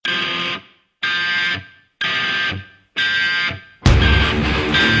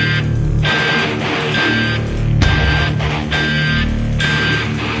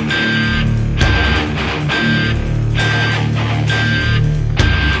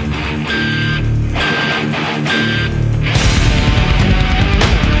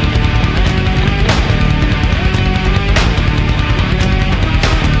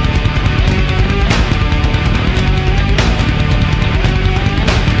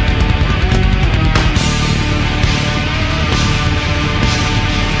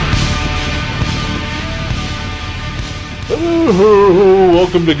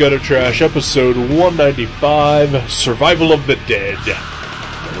Welcome to Gutter Trash, episode 195, Survival of the Dead.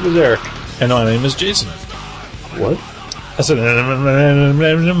 My name is Eric. And my name is Jason. What? I said,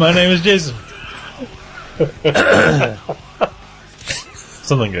 my name is Jason.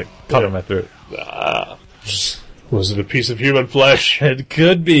 Something got caught in my throat. Was it a piece of human flesh? It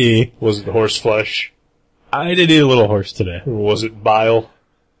could be. Was it horse flesh? I did eat a little horse today. Or was it bile?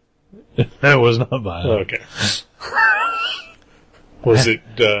 That was not bile. Okay. Was it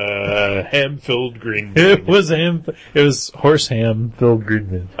ham-filled green bean? It was ham. It was horse ham filled green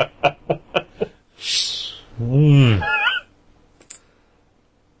bean.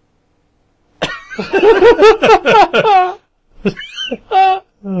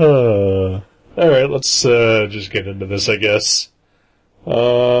 Alright, let's just get into this, I guess.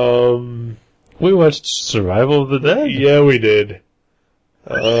 We watched Survival of the Dead? Yeah, we did.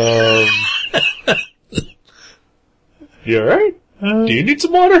 You alright? Do you need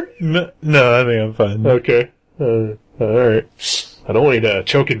some water? No, I think I'm fine. Okay. Alright. I don't want you to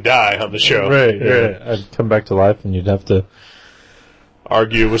choke and die on the show. Right. I'd come back to life and you'd have to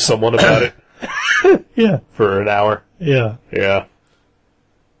argue with someone about it. Yeah. For an hour. Yeah. Yeah.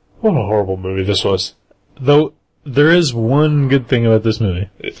 What a horrible movie this was. Though, there is one good thing about this movie.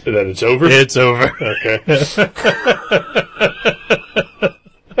 That it's over? It's over. Okay.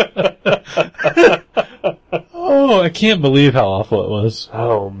 Oh, I can't believe how awful it was.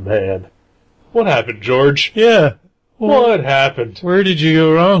 Oh, man. What happened, George? Yeah. What happened? Where did you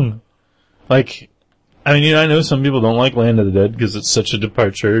go wrong? Like, I mean, I know some people don't like Land of the Dead because it's such a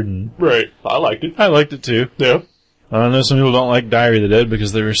departure, and Right. I liked it. I liked it too. Yeah. I know some people don't like Diary of the Dead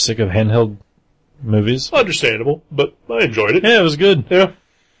because they were sick of handheld movies. Understandable, but I enjoyed it. Yeah, it was good. Yeah.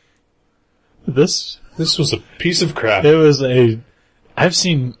 This was a piece of crap. it was I've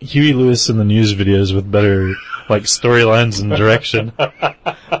seen Huey Lewis in the news videos with better, like, storylines and direction.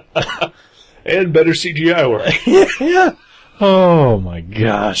 And better CGI work. Yeah. Oh my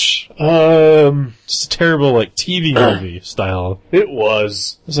gosh. Just a terrible, like, TV movie style. It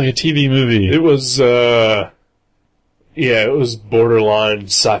was. It was like a TV movie. It was, it was borderline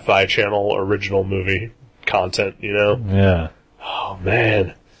Sci-Fi Channel original movie content, you know? Yeah. Oh,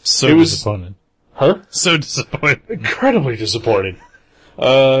 man. So disappointed. Huh? So disappointed. Incredibly disappointing.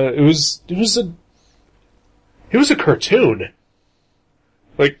 It was a cartoon.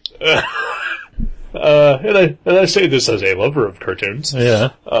 Like, and I say this as a lover of cartoons.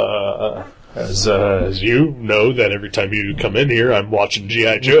 Yeah. As you know that every time you come in here, I'm watching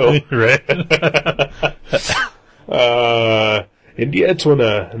G.I. Joe. Right. And yet when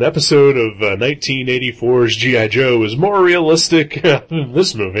an episode of 1984's G.I. Joe was more realistic than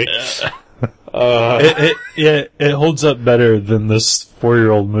this movie. It holds up better than this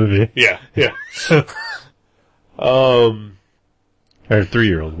 4-year-old movie. Yeah. Or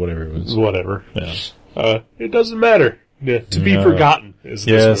 3-year-old, whatever it was. Whatever. Yeah. It doesn't matter. Yeah, to be forgotten is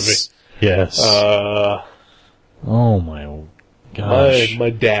this movie. Yes. Oh my gosh. My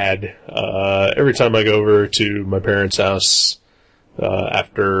dad, every time I go over to my parents' house,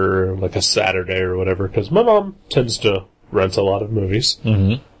 after like a Saturday or whatever, because my mom tends to rent a lot of movies,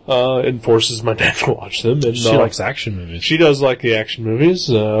 and forces my dad to watch them. And she likes action movies. She does like the action movies.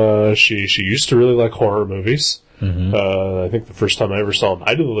 She used to really like horror movies. I think the first time I ever saw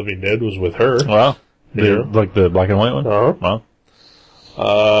Night of the Living Dead was with her. Wow. Yeah. Like the black and white one? Uh-huh. Wow.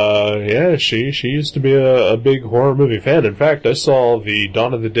 Yeah, she used to be a big horror movie fan. In fact, I saw the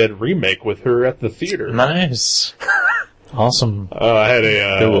Dawn of the Dead remake with her at the theater. Nice. Awesome. I had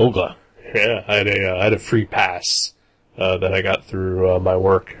I had a free pass, that I got through, my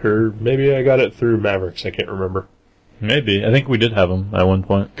work. Or maybe I got it through Mavericks, I can't remember. Maybe. I think we did have them at one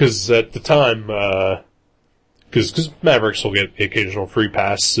point. Cause at the time, cause Mavericks will get the occasional free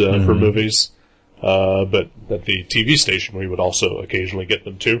pass, for movies. But at the TV station, we would also occasionally get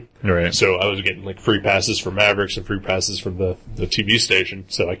them too. Right. So I was getting like free passes from Mavericks and free passes from the TV station.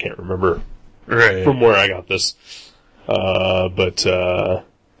 So I can't remember from where I got this. So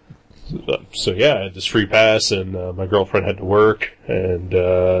yeah, I had this free pass, and my girlfriend had to work, and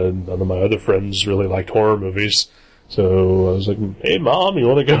none of my other friends really liked horror movies. So I was like, "Hey, Mom, you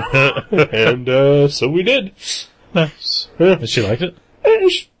want to go?" And so we did. Nice. Yeah. Did she like it?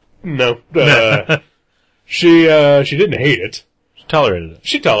 No. She didn't hate it. She tolerated it.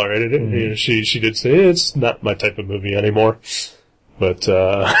 She tolerated it. Yeah, she did say it's not my type of movie anymore. But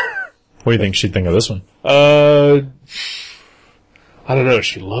what do you think she'd think of this one? I don't know.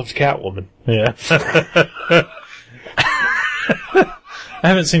 She loved Catwoman. Yeah. I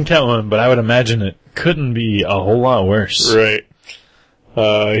haven't seen Catwoman, but I would imagine it couldn't be a whole lot worse. Right.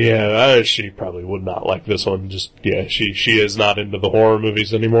 She probably would not like this one. She is not into the horror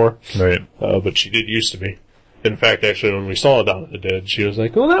movies anymore. Right. But she did used to be. In fact, actually, when we saw Dawn of the Dead, she was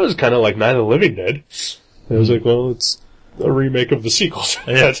like, well, that was kind of like Night of the Living Dead. I was like, well, it's a remake of the sequels.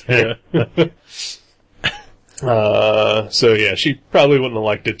 Yeah. So yeah, she probably wouldn't have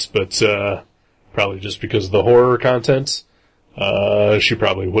liked it, but, probably just because of the horror content. She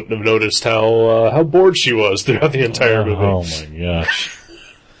probably wouldn't have noticed how bored she was throughout the entire movie. Oh my gosh.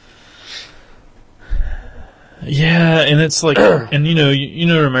 Yeah, and it's like, and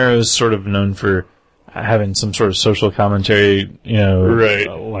Romero is sort of known for having some sort of social commentary, Right.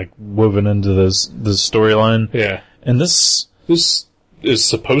 Like woven into this storyline. Yeah. And this is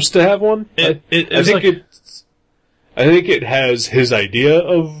supposed to have one. I think it has his idea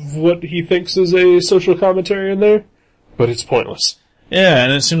of what he thinks is a social commentary in there, but it's pointless. Yeah,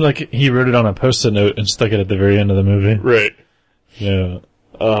 and it seemed like he wrote it on a post-it note and stuck it at the very end of the movie. Right. Yeah.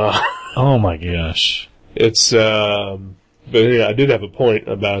 Oh my gosh. It's, but yeah, I did have a point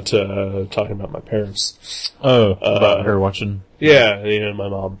about, talking about my parents. Oh, about her watching? Yeah, my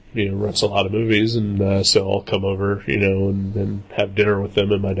mom, rents a lot of movies, and, so I'll come over, and have dinner with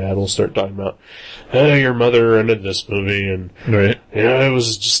them, and my dad will start talking about, your mother rented this movie, and, right. It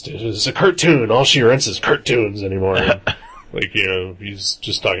was a cartoon. All she rents is cartoons anymore. And, he's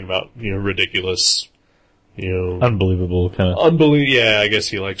just talking about, ridiculous, unbelievable kind of. Yeah, I guess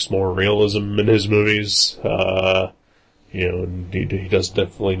he likes more realism in his movies, and he does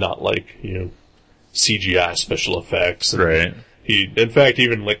definitely not like, CGI special effects. And right. In fact,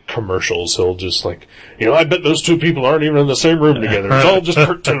 even like commercials, he'll just like, I bet those two people aren't even in the same room together. It's all just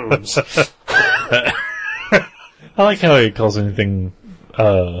cartoons. I like how he calls anything,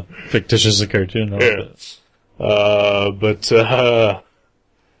 fictitious a cartoon.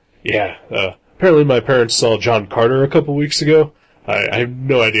 Apparently my parents saw John Carter a couple weeks ago. I have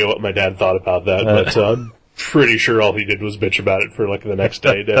no idea what my dad thought about that, but I'm pretty sure all he did was bitch about it for like the next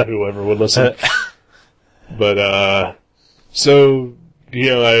day to whoever would listen. But, so,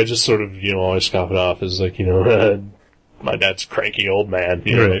 I just sort of, always scoff it off as like, my dad's a cranky old man,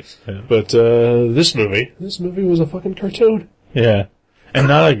 Right. Yeah. But, this movie was a fucking cartoon. Yeah. And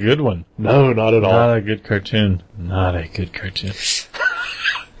not a good one. No, not at all. Not a good cartoon.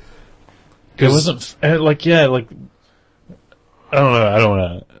 It wasn't, I don't know, I don't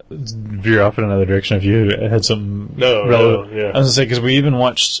want to veer off in another direction if you had some relevant. Yeah. I was gonna say, because we even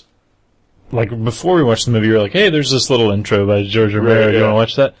watched, before we watched the movie, you were like, hey, there's this little intro by George Romero, right, you want to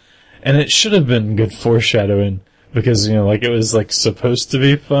watch that? And it should have been good foreshadowing, because, it was, supposed to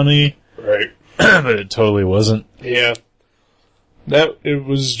be funny. Right. But it totally wasn't. Yeah. It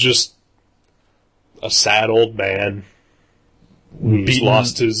was just a sad old man who's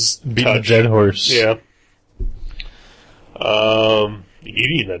lost his beating touch. a dead horse. Yeah.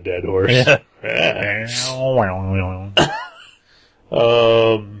 Eating a dead horse. Yeah.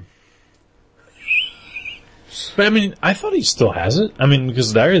 But I mean, I thought he still has it. I mean,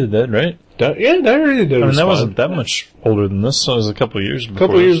 because Diary of the Dead, right? Diary of the Dead. I mean, that fun. wasn't that much older than this. So it was a couple of years before.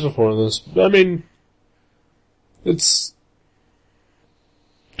 Before this. I mean, it's.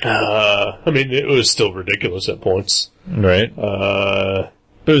 It was still ridiculous at points. Right. But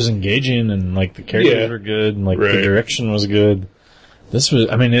it was engaging, and the characters were good, and the direction was good. This was,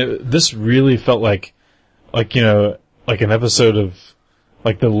 this really felt like an episode of,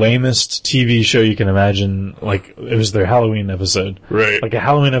 the lamest TV show you can imagine. It was their Halloween episode. Right. Like a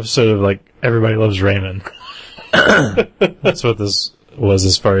Halloween episode of, Everybody Loves Raymond. That's what this was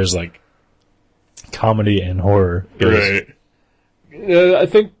as far as, comedy and horror goes. Right. Yeah, I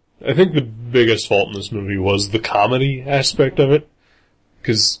think the biggest fault in this movie was the comedy aspect of it.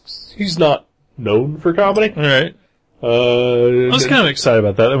 Cause he's not known for comedy. Right. I was kind of excited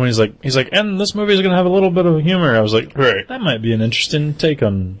about that when he's like, and this movie is going to have a little bit of humor. I was like, right. That might be an interesting take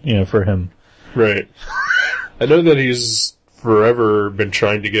on, for him. Right. I know that he's forever been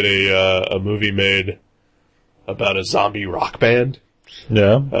trying to get a movie made about a zombie rock band.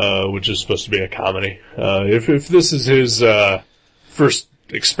 Yeah. Which is supposed to be a comedy. If this is his, first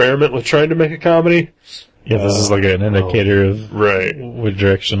experiment with trying to make a comedy. Yeah, this is an indicator of what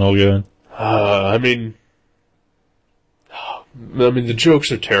direction I'll go in. The jokes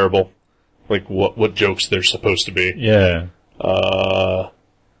are terrible. What jokes they're supposed to be. Yeah. Cause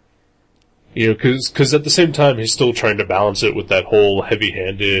at the same time he's still trying to balance it with that whole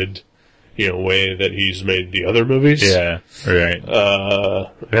heavy-handed, way that he's made the other movies. Yeah, right.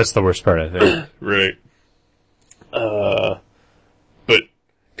 That's the worst part, I think. Right. But,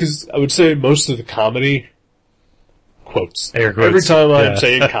 cause I would say most of the comedy, quotes. Air quotes. Every time I'm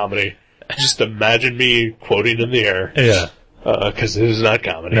saying comedy, just imagine me quoting in the air. Yeah. because it is not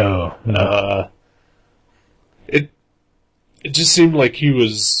comedy. No. It just seemed like he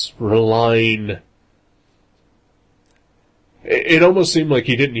was relying. It almost seemed like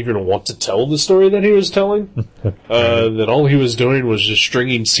he didn't even want to tell the story that he was telling. That all he was doing was just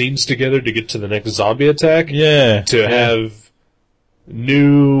stringing scenes together to get to the next zombie attack. Yeah. To have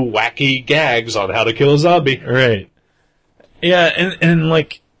new wacky gags on how to kill a zombie. Right. Yeah, and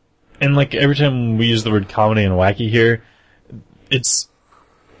like every time we use the word comedy and wacky here, it's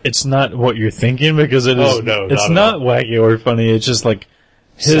not what you're thinking, because it is. Oh, no, it's not wacky or funny. It's just like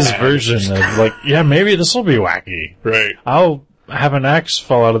his version of like, yeah, maybe this will be wacky. Right. I'll have an axe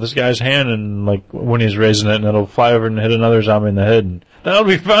fall out of this guy's hand, and like when he's raising it, and it'll fly over and hit another zombie in the head, and that'll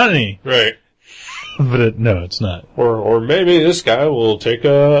be funny. Right. But no, it's not. Or maybe this guy will take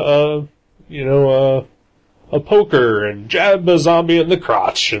a poker and jab a zombie in the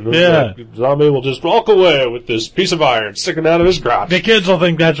crotch, and the zombie will just walk away with this piece of iron sticking out of his crotch. The kids will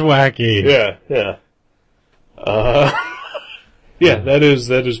think that's wacky. Yeah. Yeah, that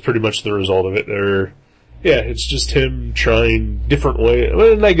is pretty much the result of it. It's just him trying different ways.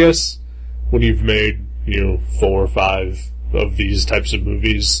 And I guess when you've made, 4 or 5 of these types of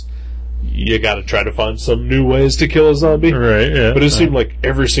movies, you gotta try to find some new ways to kill a zombie. Right, yeah. But it seemed like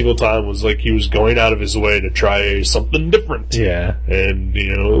every single time was like he was going out of his way to try something different. Yeah. And,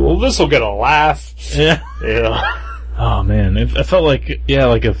 this'll get a laugh. Yeah. Oh man, I felt like,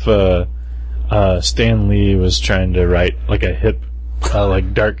 if, Stan Lee was trying to write like a hip,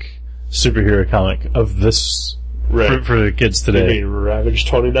 dark superhero comic of this for the kids today. You mean Ravage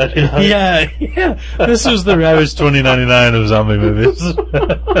 2099? Yeah. This was the Ravage 2099 of zombie movies.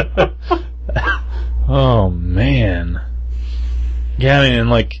 Oh man. Yeah,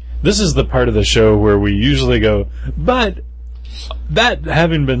 this is the part of the show where we usually go, but that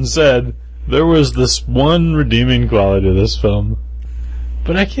having been said, there was this one redeeming quality to this film,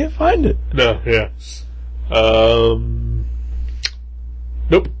 but I can't find it. No, yeah.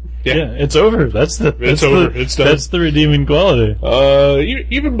 Nope. Yeah, it's over. It's over. It's done. That's the redeeming quality.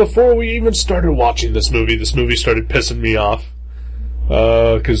 Even before we even started watching this movie started pissing me off.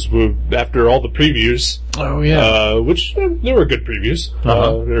 Cause after all the previews. Oh yeah. Which, they were good previews.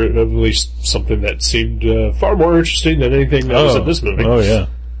 Or at least something that seemed, far more interesting than anything that was in this movie. Oh yeah.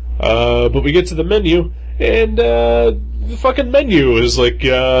 But we get to the menu, and, the fucking menu is like,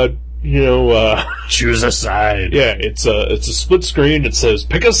 choose a side. Yeah, it's a split screen. It says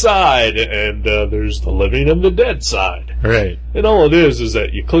pick a side, and there's the living and the dead side. Right. And all it is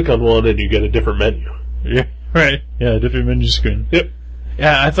that you click on one and you get a different menu. Yeah. Right. Yeah, a different menu screen. Yep.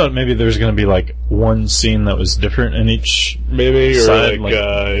 Yeah, I thought maybe there was going to be like one scene that was different in each side, or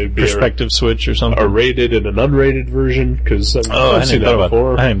like perspective switch or something. A rated and an unrated version, because I've seen that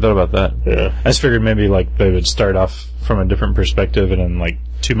before. I hadn't thought about that. Yeah. I just figured maybe like they would start off from a different perspective, and then like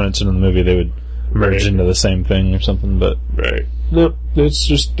 2 minutes into the movie they would merge into the same thing or something. But no, it's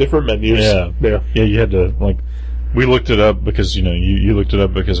just different menus. Yeah. You had to we looked it up because you looked it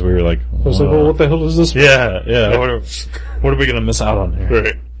up because we were like, I was like, well, what the hell is this? Yeah. What are we going to miss out on here?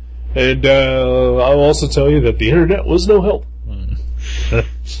 Right. And I'll also tell you that the internet was no help. It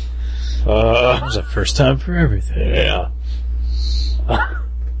was a first time for everything. Yeah.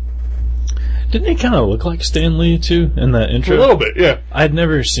 Didn't he kind of look like Stan Lee too in that intro? A little bit, yeah. I'd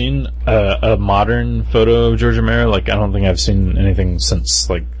never seen a modern photo of George Romero. I don't think I've seen anything since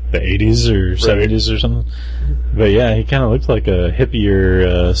the 80s or 70s or something. But yeah, he kind of looked like a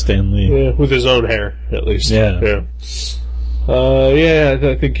hippier Stan Lee. Yeah, with his own hair, at least. Yeah.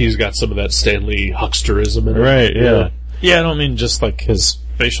 I think he's got some of that Stan Lee hucksterism in it. Right, yeah. Yeah, I don't mean just his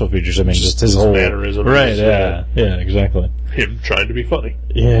facial features. I mean just his whole mannerism. Right, yeah, exactly. Him trying to be funny.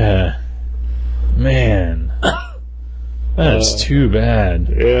 Yeah. Man. That's too bad.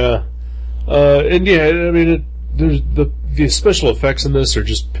 Yeah. And yeah, I mean, there's the special effects in this are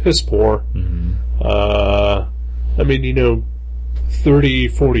just piss poor. Mm-hmm. I mean, 30,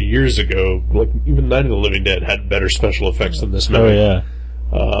 40 years ago, even Night of the Living Dead had better special effects than this movie. Oh,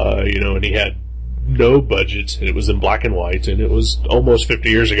 yeah. And he had no budget, and it was in black and white, and it was almost 50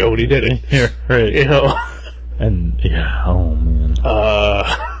 years ago when he did it. Yeah, right. And, yeah, oh, man.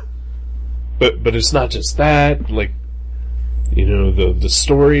 But it's not just that, the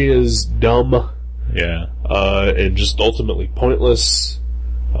story is dumb. Yeah. And just ultimately pointless.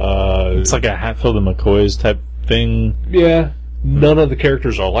 It's like a Hatfield and McCoy's type thing. Yeah. None of the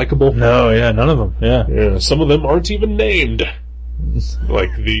characters are likable. No, yeah, none of them. Yeah. Some of them aren't even named.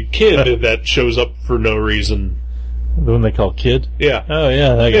 Like the kid that shows up for no reason. The one they call Kid? Yeah. Oh,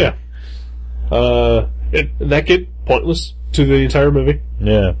 yeah, that guy. Yeah. And that kid, pointless to the entire movie.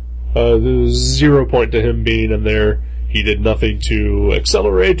 Yeah. There's 0 point to him being in there. he did nothing to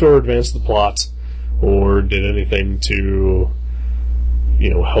accelerate or advance the plot, or did anything to,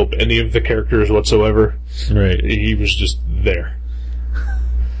 help any of the characters whatsoever. Right. He was just there.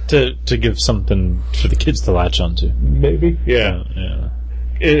 To give something for the kids to latch onto. Maybe. Yeah. Yeah.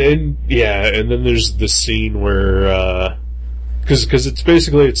 And then there's this scene where, cause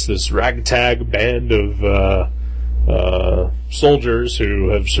it's this ragtag band of, soldiers who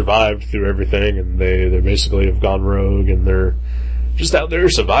have survived through everything, and they basically have gone rogue, and they're just out there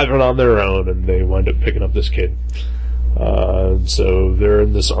surviving on their own, and they wind up picking up this kid. And so they're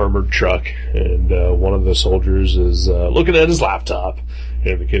in this armored truck, and one of the soldiers is looking at his laptop,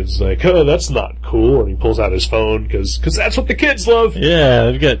 and the kid's like, "Oh, that's not cool," and he pulls out his phone, cause that's what the kids love. Yeah,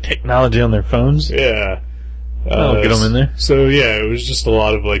 they've got technology on their phones. Yeah. I'll get them in there. So yeah, it was just a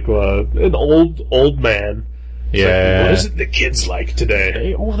lot of an old man. Yeah. What is it the kids like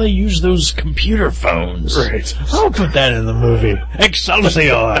today? They use those computer phones. Right. I'll put that in the movie.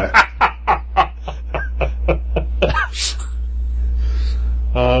 Excelsior!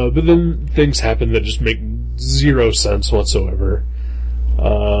 But then things happen that just make zero sense whatsoever.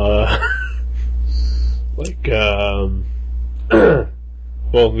 The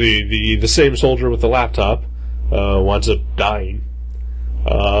same soldier with the laptop, winds up dying.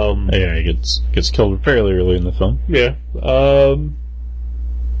 He gets killed fairly early in the film. Yeah.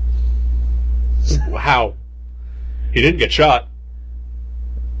 How? He didn't get shot.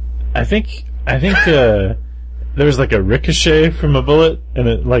 I think there was a ricochet from a bullet, and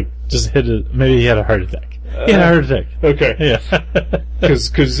it just hit it. Maybe he had a heart attack. He had a heart attack. Okay. Yeah. Cause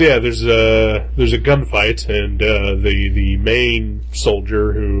there's a gunfight, and the main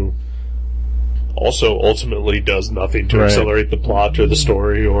soldier, who also ultimately does nothing to accelerate the plot or the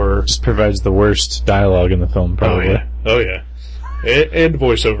story, or just provides the worst dialogue in the film, probably. Oh yeah. And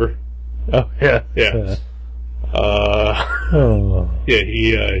voiceover. Oh yeah. Yeah. Oh.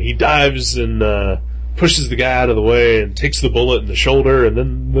 Yeah, he dives and pushes the guy out of the way and takes the bullet in the shoulder, and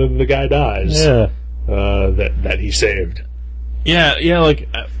then the guy dies. Yeah. That he saved. Yeah,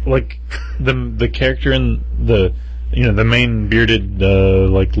 the character in the main bearded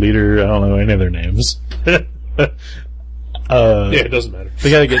leader, I don't know any of their names. Yeah, it doesn't matter. The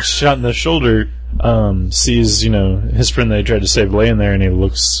guy that gets shot in the shoulder sees his friend that he tried to save laying there, and he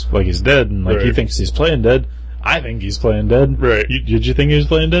looks like he's dead, and he thinks he's playing dead. I think he's playing dead. Right. Did you think he was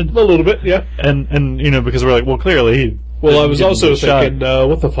playing dead? A little bit, yeah. And because we're well, clearly he. Well, I was also thinking,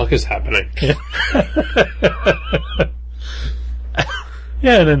 what the fuck is happening? Yeah.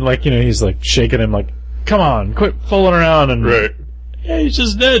 Yeah, and then he's shaking him come on, quit fooling around, and right. Yeah, he's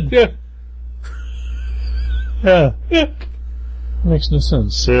just dead. Yeah. Yeah. Yeah. Makes no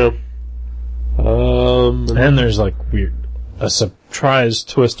sense. Yeah. And there's a surprise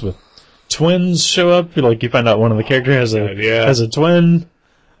twist with twins show up. You find out one of the characters has a twin.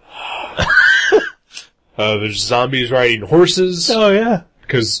 There's zombies riding horses. Oh yeah.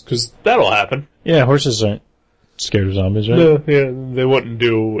 Cause that'll happen. Yeah, horses aren't scared of zombies, right? No, yeah, they wouldn't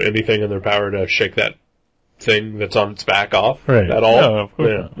do anything in their power to shake that thing that's on its back off. Right. At all. No, of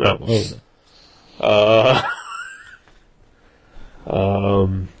course not.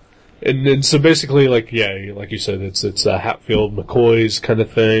 No. And then so basically, like you said, it's a Hatfield McCoy's kind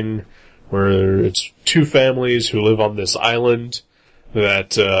of thing, where it's two families who live on this island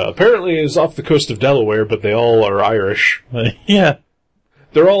that apparently is off the coast of Delaware, but they all are Irish. Yeah.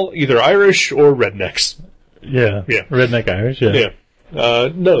 They're all either Irish or rednecks. Yeah. Yeah. Redneck Irish, yeah. Yeah.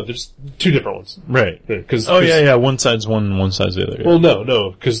 No, there's two different ones. Right. Yeah, one side's one side's the other. Yeah. Well,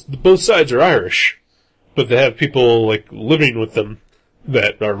 no, because both sides are Irish, but they have people, living with them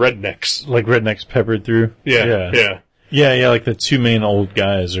that are rednecks. Like rednecks peppered through? Yeah. Yeah, the two main old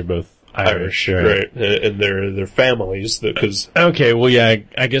guys are both Irish, right? And their families, because okay, well, yeah,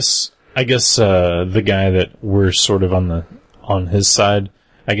 I guess the guy that we're sort of on his side,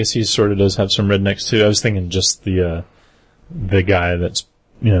 I guess he sort of does have some rednecks too. I was thinking just the guy that's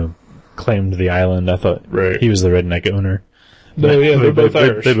claimed the island. I thought he was the redneck owner. No, yeah, they're both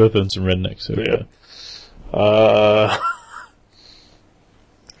Irish. They both own some rednecks. So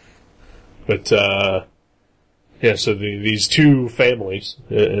yeah. So these two families,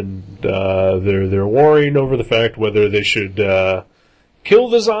 and they're warring over the fact whether they should kill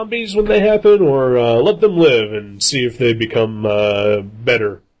the zombies when they happen, or let them live and see if they become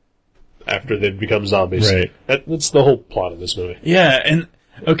better after they've become zombies. Right. That's the whole plot of this movie. Yeah, and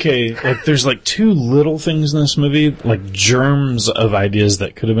okay, there's two little things in this movie, germs of ideas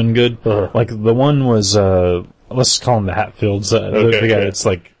that could have been good. Uh-huh. The one was let's call him the Hatfields, the guy that's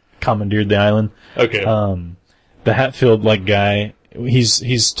commandeered the island. Okay. The Hatfield guy,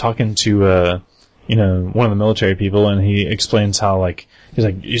 he's talking to one of the military people, and he explains how, like, he's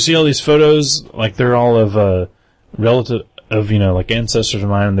like, you see all these photos? Like, they're all of, relative, of, like, ancestors of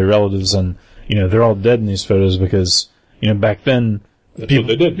mine and their relatives, and, they're all dead in these photos because, back then, That's what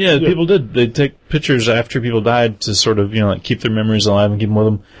they did. Yeah, people did. They'd take pictures after people died to sort of, like, keep their memories alive and keep them with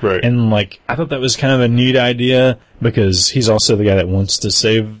them. Right. And, like, I thought that was kind of a neat idea because he's also the guy that wants to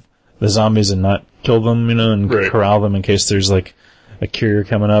save the zombies and not kill them, and corral them in case there's, like, a cure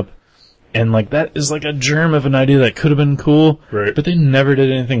coming up. And, like, that is, like, a germ of an idea that could have been cool. Right. But they never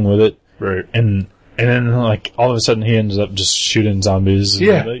did anything with it. Right. And then, like, all of a sudden he ends up just shooting zombies.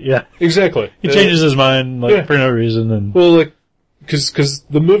 Yeah. Exactly. He changes his mind, like, for no reason. And well, like, cause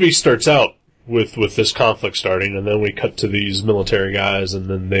the movie starts out with this conflict starting, and then we cut to these military guys, and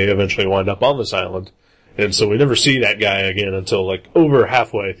then they eventually wind up on this island. And so we never see that guy again until, like, over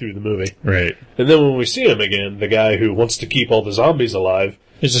halfway through the movie. Right. And then when we see him again, the guy who wants to keep all the zombies alive,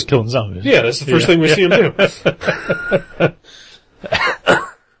 he's just killing zombies. Yeah, that's the first thing we see him do.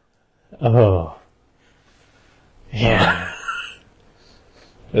 Oh. Yeah.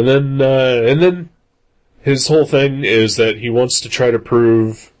 And then his whole thing is that he wants to try to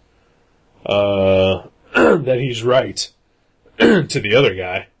prove, that he's right to the other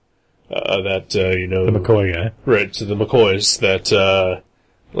guy. The McCoy guy. Right, to the McCoys, that,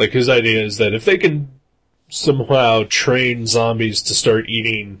 like, his idea is that if they can somehow train zombies to start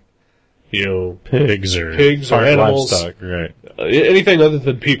eating, pigs or animals, livestock, right? Anything other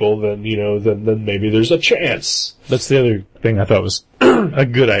than people, then then maybe there's a chance. That's the other thing I thought was a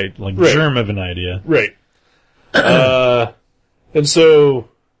good idea, like germ of an idea, right? And so,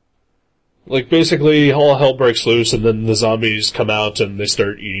 like, basically all hell breaks loose, and then the zombies come out and they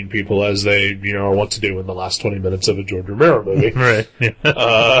start eating people as they are wont to do in the last 20 minutes of a George Romero movie, right?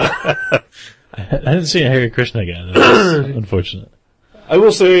 Yeah. I didn't see a Hare Krishna guy. That's unfortunate. I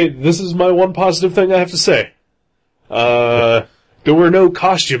will say, this is my one positive thing I have to say. There were no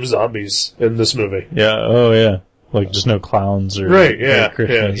costume zombies in this movie. Yeah, oh yeah. Like, just no clowns or... Right, yeah.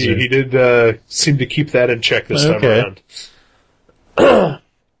 He did, seem to keep that in check this time around.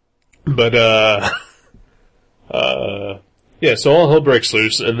 But, so all hell breaks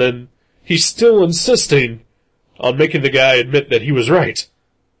loose, and then he's still insisting on making the guy admit that he was right.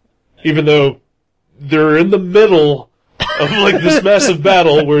 Even though they're in the middle of, like, this massive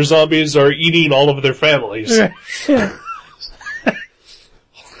battle where zombies are eating all of their families. Yeah.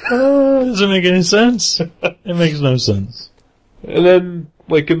 Doesn't make any sense. It makes no sense. And then,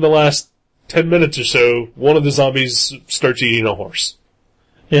 like, in the last 10 minutes or so, one of the zombies starts eating a horse.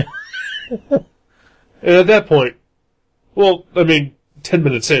 Yeah. And at that point, 10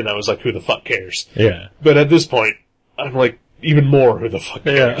 minutes in, I was like, who the fuck cares? Yeah. But at this point, I'm like, even more, who the fuck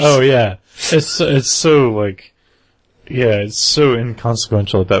cares? Yeah. Oh, yeah. It's so, like, it's so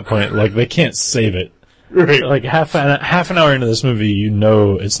inconsequential at that point. Like, they can't save it. Right. Like, half an hour into this movie,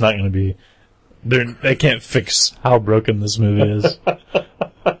 it's not gonna be, they can't fix how broken this movie is.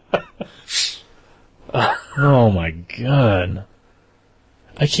 Oh my god.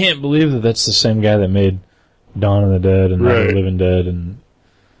 I can't believe that that's the same guy that made Dawn of the Dead and Night of the Living Dead, and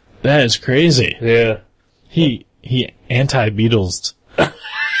that is crazy. Yeah. He anti-Beatles.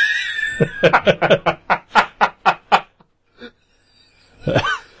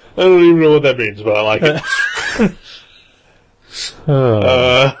 I don't even know what that means, but I like it.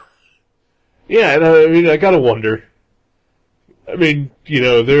 Yeah, and I gotta wonder. I mean,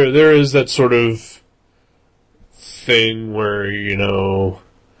 there is that sort of thing where,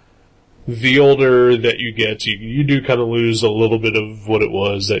 the older that you get, you do kind of lose a little bit of what it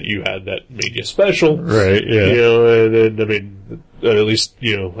was that you had that made you special. Right, yeah. And at least,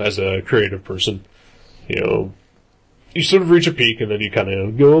 as a creative person, you sort of reach a peak and then you kind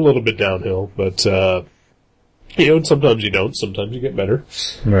of go a little bit downhill, but, sometimes you don't, sometimes you get better.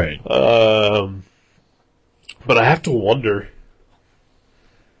 Right. But I have to wonder,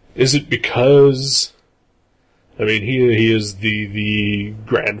 is it because, he is the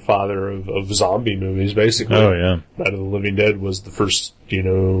grandfather of zombie movies, basically. Oh, yeah. Night of the Living Dead was the first,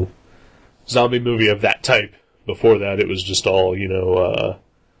 zombie movie of that type. Before that, it was just all,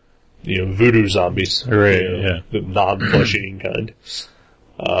 voodoo zombies. Right, yeah. The non-flesh eating kind.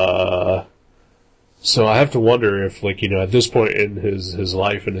 So I have to wonder if, at this point in his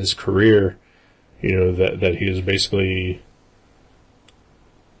life and his career, that he is basically,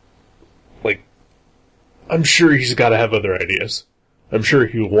 I'm sure he's gotta have other ideas. I'm sure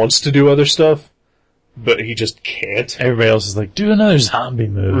he wants to do other stuff, but he just can't. Everybody else is like, do another zombie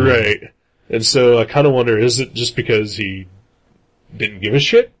movie. Right. And so I kinda wonder, is it just because he didn't give a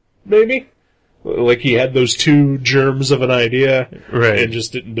shit, maybe? like he had those two germs of an idea, Right. and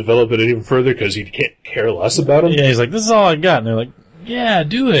just didn't develop it any further because he can't care less about them. Yeah, he's like, this is all I got. And they're like, yeah,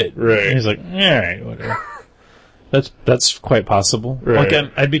 do it. Right. And he's like, alright, whatever. That's quite possible. Right.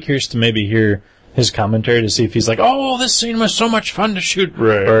 Like, I'd be curious to maybe hear his commentary to see if he's like, oh, this scene was so much fun to shoot.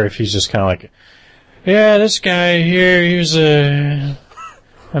 Right. Or if he's just kind of like, yeah, this guy here,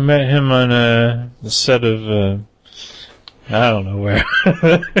 I met him on the set of, I don't know where.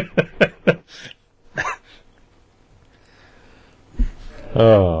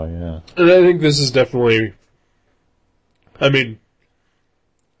 Oh, yeah. And I think this is definitely, I mean,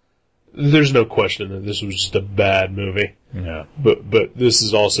 there's no question that this was just a bad movie. Yeah. But this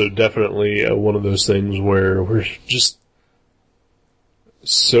is also definitely one of those things where we're just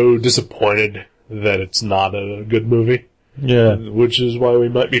so disappointed that it's not a good movie. Yeah. Which is why we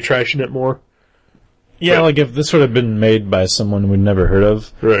might be trashing it more. Yeah, But- like if this would have been made by someone we'd never heard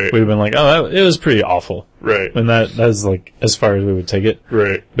of, Right. we'd have been like, oh, it was pretty awful. Right. And that's like as far as we would take it.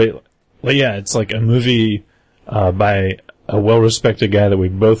 Right. But yeah, it's like a movie by a well-respected guy that we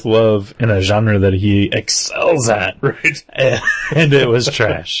both love in a genre that he excels at. Right. And it was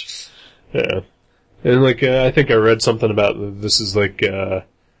trash. Yeah. And like, I think I read something about this is like,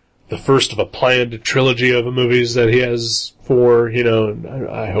 the first of a planned trilogy of movies that he has for, and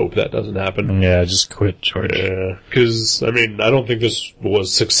I hope that doesn't happen. Yeah, just quit, George. Yeah. Cause, I mean, I don't think this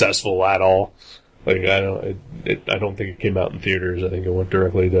was successful at all. Like, I don't think it came out in theaters. I think it went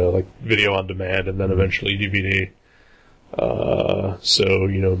directly to, like, video on demand and then eventually DVD. So,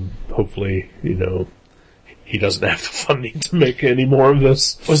 hopefully, he doesn't have the funding to make any more of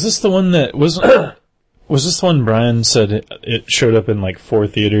this. Was this the one that was this the one Brian said it showed up in like 4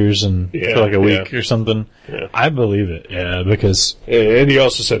 theaters and Yeah, for like a week yeah. or something? Yeah. I believe it. Yeah, because And he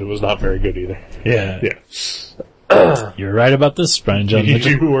also said it was not very good either. yeah, Yeah. you're right about this, Brian John.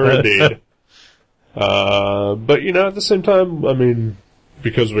 You were indeed. But, at the same time, I mean,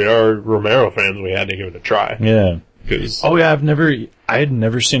 because we are Romero fans, we had to give it a try. Yeah. 'Cause, Oh yeah, I had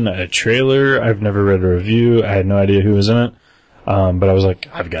never seen a trailer. I've never read a review. I had no idea who was in it. But I was like,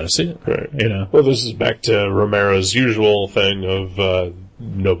 I've got to see it. right. Well, this is back to Romero's usual thing of,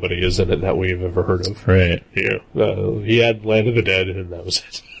 nobody is in it that we've ever heard of. Right. He had Land of the Dead, and that was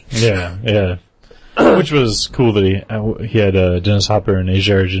it. Yeah. Which was cool that he had Dennis Hopper and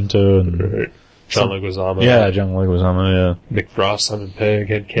Asia Argento and Right. John Leguizamo. yeah, John Leguizamo. Yeah, Nick Frost, Simon Pegg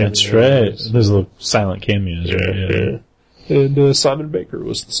had cameos. that's right. Those little silent cameos. Yeah, Right? yeah. And Simon Baker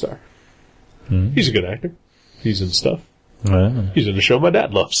was the star. Hmm. He's a good actor. He's in stuff. Wow. He's in a show my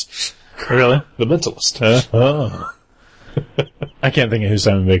dad loves. Really? The Mentalist. Oh. I can't think of who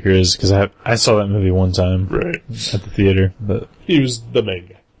Simon Baker is because I saw that movie one time Right. at the theater. But He was the main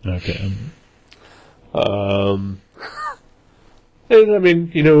guy. okay. And I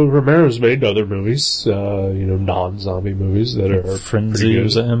mean, Romero's made other movies, non-zombie movies that are Frenzy, pretty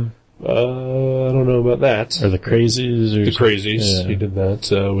was good. that him? I don't know about that. Or The Crazies? Or The Crazies. Yeah. He did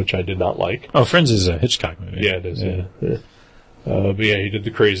that, which I did not like. Oh, Frenzy's a Hitchcock movie. Yeah, it is. Yeah. But yeah, he did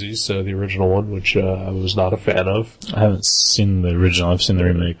The Crazies, the original one, which I was not a fan of. I haven't seen the original. I've seen the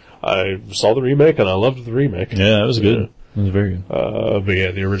remake. I saw the remake and I loved the remake. Yeah, it was good. It was very good. But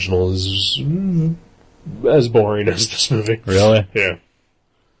yeah, the original is as boring as this movie. Really? Yeah.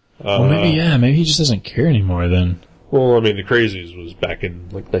 Well, maybe he just doesn't care anymore then. Well, I mean, The Crazies was back in,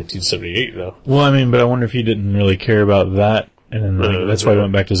 1978, though. Well, I mean, but I wonder if he didn't really care about that, and then that's why he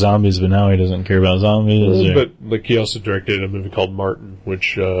went back to zombies, but now he doesn't care about zombies. But, he also directed a movie called Martin,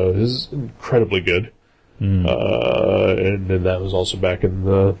 which is incredibly good. And then that was also back in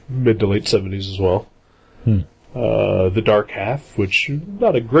the mid to late 70s as well. The Dark Half, which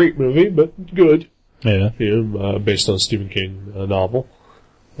not a great movie, but good. Yeah. Based on a Stephen King novel.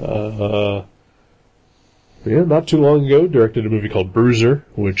 Not too long ago, directed a movie called Bruiser,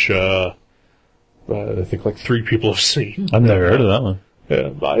 which I think 3 people have seen. I've never heard of that one.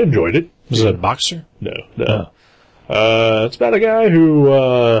 Yeah, I enjoyed it. Was it a boxer? No. It's about a guy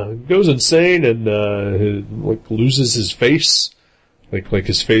who goes insane and loses his face. Like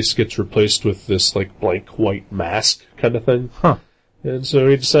his face gets replaced with this blank white mask kind of thing. Huh. And so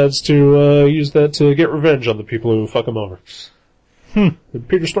he decides to use that to get revenge on the people who fuck him over. And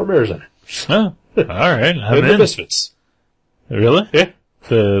Peter Stormare's in it. Oh, alright. I'm And the in. Misfits. Really? Yeah.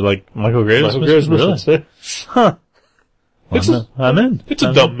 The, Michael Graves? Michael Graves Really? Misfits. Yeah. Huh. Well, I'm in. It's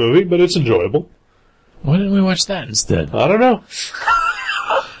a dumb movie, but it's enjoyable. Why didn't we watch that instead? I don't know.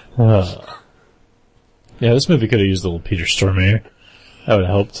 Yeah, this movie could have used a little Peter Stormare. That would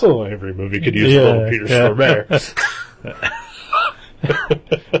have helped. So every movie could use a little Peter Stormare.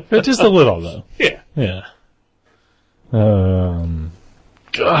 But just a little, though. Yeah. Yeah.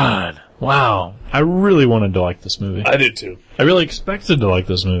 God. Wow. I really wanted to like this movie. I did too. I really expected to like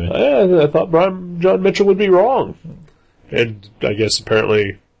this movie. I thought John Mitchell would be wrong. And I guess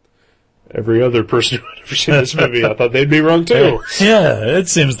apparently every other person who had ever seen this movie, I thought they'd be wrong too. Yeah, it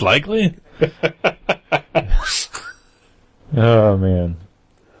seems likely. Oh, man.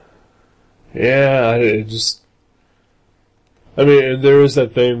 Yeah, I mean, there is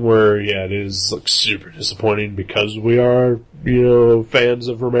that thing where, yeah, it is like super disappointing because we are, fans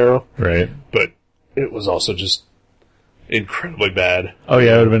of Romero. Right. But it was also just incredibly bad. Oh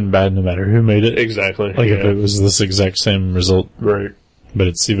yeah, it would have been bad no matter who made it. Exactly. Like if it was this exact same result. Right. But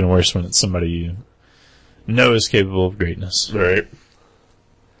it's even worse when it's somebody you know is capable of greatness. Right.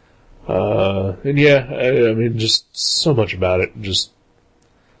 And yeah, I mean, just so much about it. Just.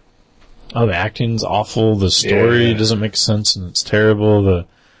 Oh, the acting's awful. The story doesn't make sense, and it's terrible.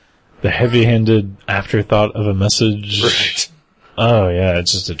 The heavy-handed afterthought of a message. Right. Oh yeah,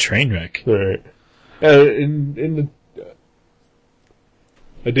 it's just a train wreck. Right.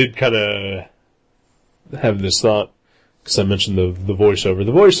 I did kind of have this thought because I mentioned the voiceover.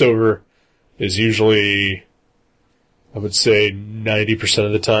 The voiceover is usually, I would say, 90%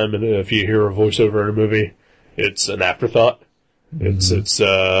 of the time, and if you hear a voiceover in a movie, it's an afterthought.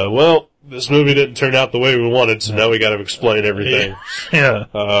 Mm-hmm. Well, this movie didn't turn out the way we wanted, so now we gotta explain everything. Yeah.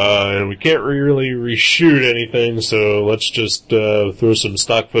 And we can't really reshoot anything, so let's just, throw some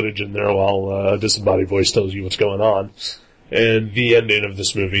stock footage in there while, a disembodied voice tells you what's going on. And the ending of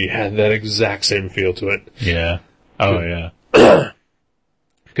this movie had that exact same feel to it. Yeah. Oh yeah.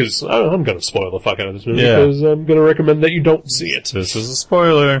 Because I'm gonna spoil the fuck out of this movie, because I'm gonna recommend that you don't see it. This is a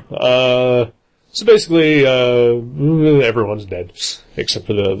spoiler. So basically, everyone's dead. Except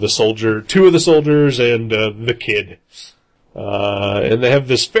for the soldier, two of the soldiers, and, the kid. And they have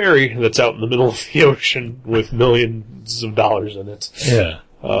this ferry that's out in the middle of the ocean with millions of dollars in it. Yeah.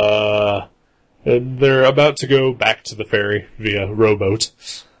 And they're about to go back to the ferry via rowboat.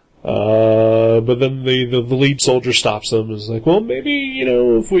 But then the lead soldier stops them and is like, well, maybe,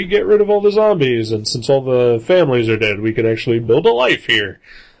 if we get rid of all the zombies and since all the families are dead, we could actually build a life here.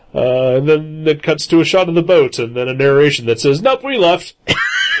 And then it cuts to a shot of the boat and then a narration that says, nope, we left.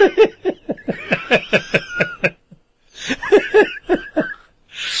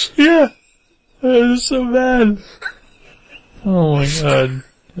 Yeah. It was so bad. Oh my god.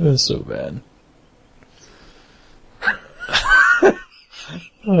 It was so bad.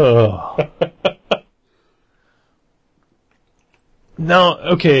 Oh. Now,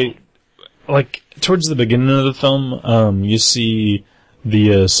 okay, like, towards the beginning of the film, you see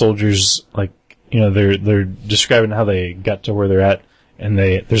the, soldiers, like, they're describing how they got to where they're at, and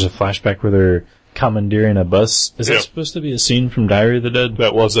there's a flashback where they're commandeering a bus. Is that supposed to be a scene from Diary of the Dead?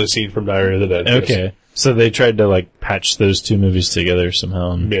 That was a scene from Diary of the Dead. Okay. Yes. So they tried to, like, patch those two movies together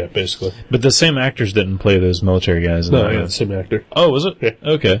somehow. Yeah, basically. But the same actors didn't play those military guys. No, the same actor. Oh, was it? Yeah.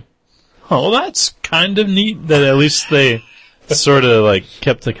 Okay. Oh, well, that's kind of neat that at least they sort of, like,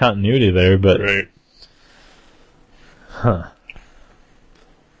 kept the continuity there, but... Right. Huh.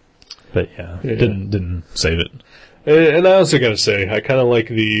 But yeah. Didn't save it. And I also gotta say, I kinda like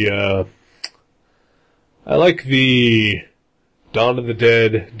the Dawn of the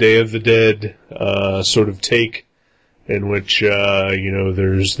Dead, Day of the Dead, sort of take, in which,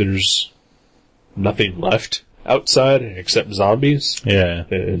 there's nothing left outside except zombies. Yeah.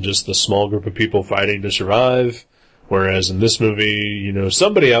 And just the small group of people fighting to survive. Whereas in this movie,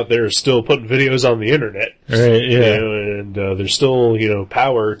 somebody out there is still putting videos on the internet. Right, yeah. And, there's still,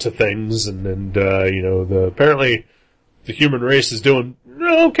 power to things and apparently the human race is doing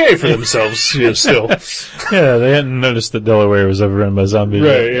okay for themselves, still. Yeah, they hadn't noticed that Delaware was overrun by zombies.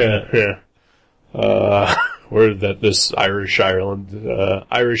 Right, yeah. Or that this Irish island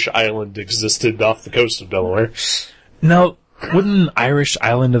existed off the coast of Delaware. Now, wouldn't Irish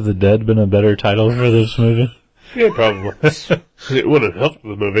Island of the Dead been a better title for this movie? Yeah, probably. It wouldn't have helped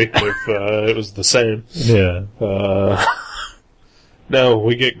the movie if it was the same. Yeah. No,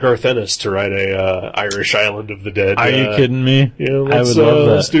 we get Garth Ennis to write a Irish Island of the Dead. Are you kidding me? Yeah, I would love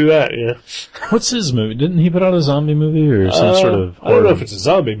that. Let's do that, yeah. What's his movie? Didn't he put out a zombie movie or some sort of horror? I don't know if it's a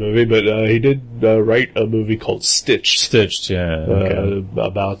zombie movie, but he did write a movie called Stitched. Stitched, yeah. Okay.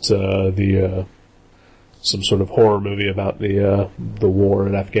 About some sort of horror movie about the war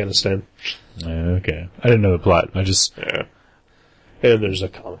in Afghanistan. Okay. I didn't know the plot. Yeah. And there's a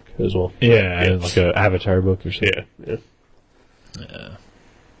comic as well. Yeah. Like an Avatar book or something. Yeah.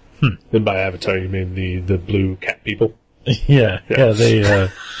 And by Avatar you mean the blue cat people? Yeah. They,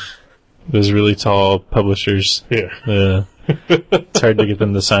 those really tall publishers. Yeah. It's hard to get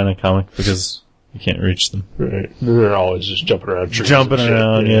them to sign a comic because You can't reach them. Right. And they're always just jumping around trees. Jumping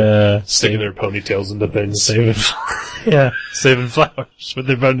around, yeah. Sticking their ponytails into things. Saving flowers with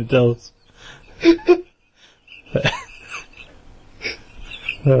their ponytails.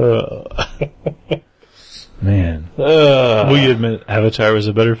 Man. Will you admit Avatar was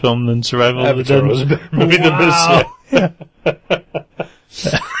a better film than Survival of the Dead? Avatar was a better movie than this.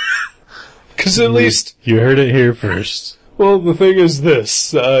 Because at least... You heard it here first. Well, the thing is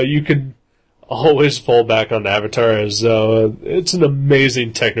this. You can always fall back on Avatar as it's an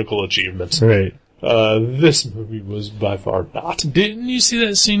amazing technical achievement. Right. This movie was by far not. Didn't you see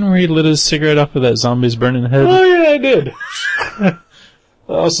that scene where he lit his cigarette off of that zombie's burning head? Oh, yeah, I did. I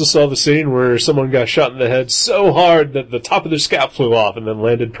also saw the scene where someone got shot in the head so hard that the top of their scalp flew off and then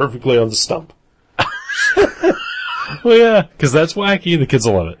landed perfectly on the stump. Well, yeah, because that's wacky. The kids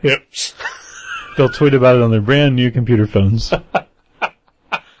will love it. Yep. They'll tweet about it on their brand new computer phones.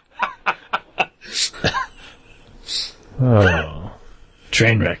 Oh.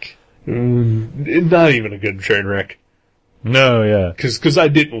 Train wreck. Not even a good train wreck. No, yeah. Because I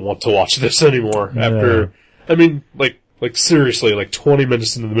didn't want to watch this anymore after, I mean, like seriously, like 20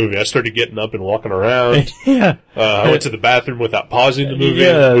 minutes into the movie, I started getting up and walking around. Yeah. I went to the bathroom without pausing the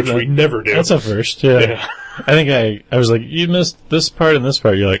movie, which we never do. That's a first, yeah. I think I was like, you missed this part and this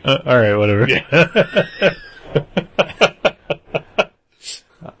part. You're like, alright, whatever. Yeah.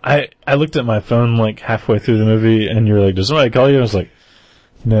 I looked at my phone like halfway through the movie and you were like, does somebody call you? I was like,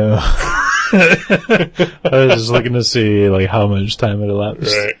 no. I was just looking to see like how much time had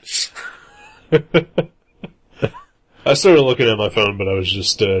elapsed. Right. I started looking at my phone, but I was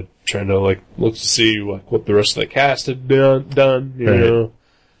just trying to like look to see like what the rest of the cast had done, you know,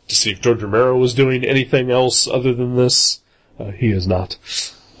 to see if George Romero was doing anything else other than this. He is not.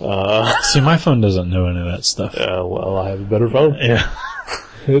 See, my phone doesn't know any of that stuff. Well, I have a better phone. Yeah.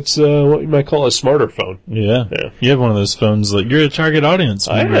 It's what you might call a smarter phone. Yeah. You have one of those phones that you're a target audience.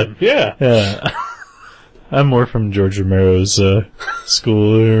 I am, yeah. Yeah. I'm more from George Romero's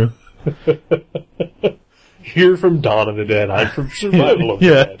school here. You're from Dawn of the Dead. I'm from Survival of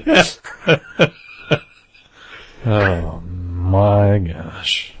the Dead. Oh my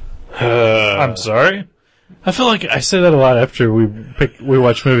gosh. I'm sorry. I feel like I say that a lot after we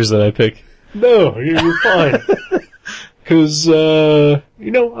watch movies that I pick. No, you're fine. Because, I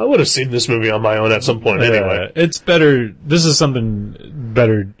would have seen this movie on my own at some point anyway. It's better. This is something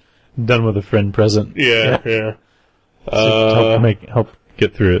better done with a friend present. Yeah. Help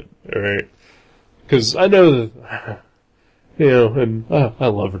get through it. Right. Because I know that, and I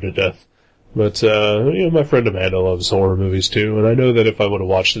love her to death. But, my friend Amanda loves horror movies too, and I know that if I would have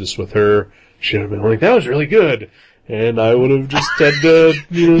watched this with her, she would have been like, that was really good. And I would have just had to,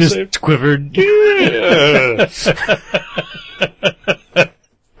 just say, quivered. Yeah.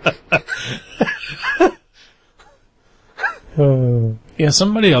 Yeah,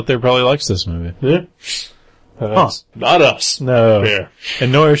 somebody out there probably likes this movie. Yeah. Not us. No. Yeah.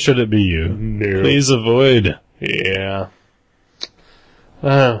 And nor should it be you. No. Please avoid. Yeah.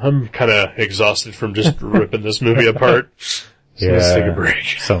 I'm kind of exhausted from just ripping this movie apart. So let's take a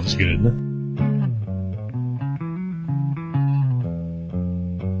break. Sounds good.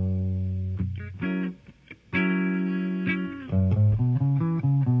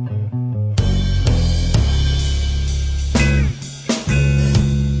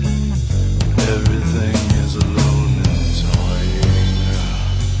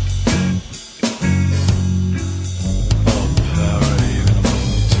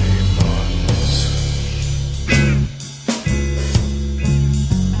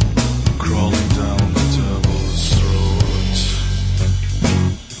 Cross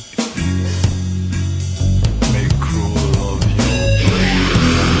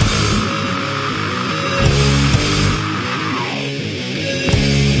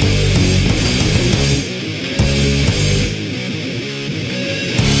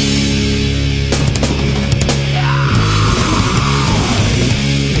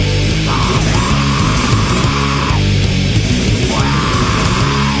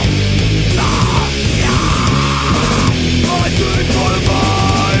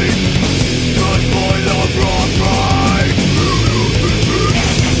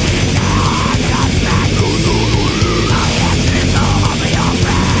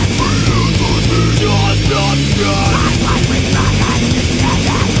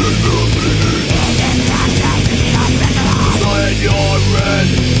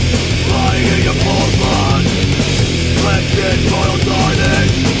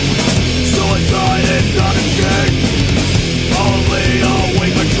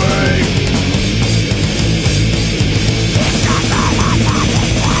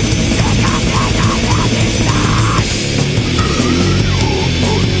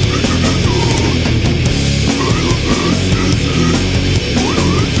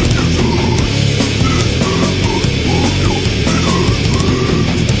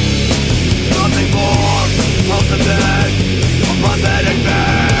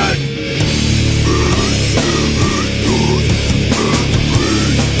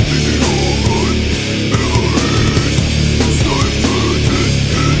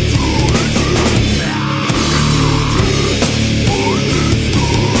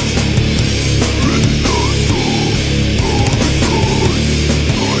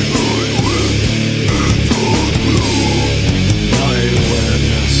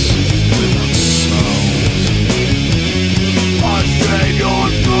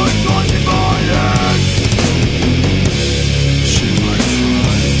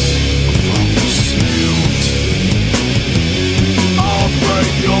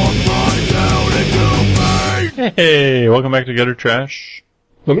welcome back to Gutter Trash.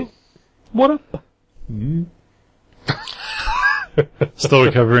 What up? Still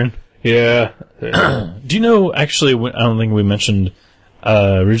recovering. Yeah. Do you know, actually, I don't think we mentioned,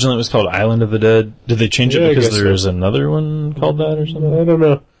 originally it was called Island of the Dead. Did they change it because there's another one called that or something? I don't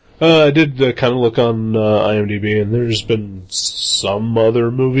know. I did kind of look on IMDb, and there's been some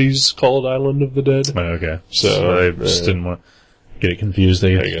other movies called Island of the Dead. Oh, okay. So I just didn't want to get it confused.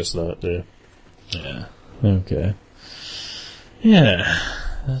 I guess not, yeah. Yeah. Okay. Yeah.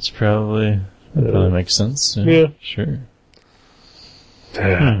 That probably makes sense. Yeah. Sure. So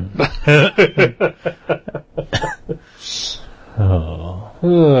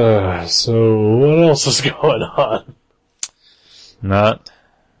what else is going on? Not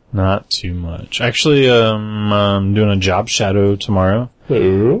too much. Actually, I'm doing a job shadow tomorrow.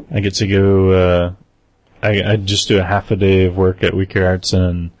 Ooh. I get to go, I just do a half a day of work at Weaker Arts,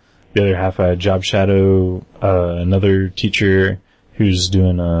 and the other half I job shadow, another teacher who's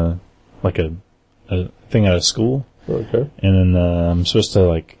doing a thing out of school. Okay. And then, I'm supposed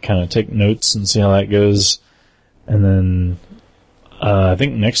to kind of take notes and see how that goes. And then, I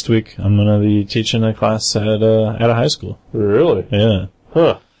think next week I'm gonna be teaching a class at a high school. Really? Yeah.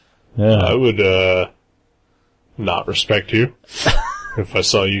 Huh. Yeah. I would, not respect you if I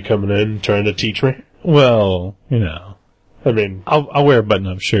saw you coming in trying to teach me. Well, I mean, I'll wear a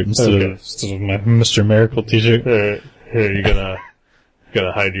button-up shirt instead of my Mr. Miracle t-shirt. Alright. Are you gonna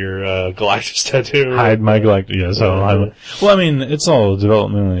hide your, Galactus tattoo? Hide my Galactus, yes. Well, I mean, it's all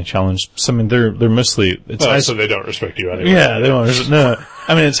developmentally challenged. So, I mean, they're mostly, so they don't respect you anyway. Yeah, they don't, no.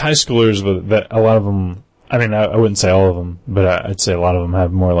 I mean, it's high schoolers, but a lot of them, I mean, I wouldn't say all of them, but I'd say a lot of them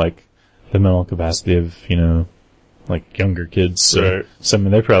have more the mental capacity of, younger kids. So, right. I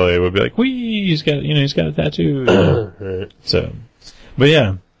mean, they probably would be like, whee, he's got a tattoo. Right. So, but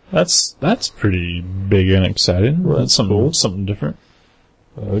yeah, that's pretty big and exciting. Well, that's something different.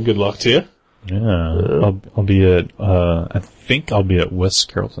 Good luck to you. Yeah. I'll be at, I think I'll be at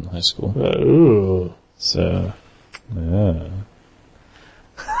West Carrollton High School. Ooh. So, yeah.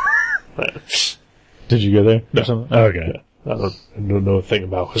 Did you go there? No. Or something? Oh, okay. I don't know a thing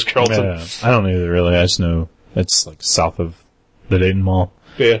about West Carrollton. Yeah, I don't either, really. I just know it's south of the Dayton Mall.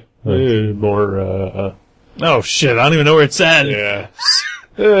 Yeah. More, oh shit, I don't even know where it's at. Yeah.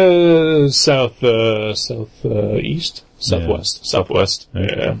 Southeast? Southwest. Yeah. Southwest.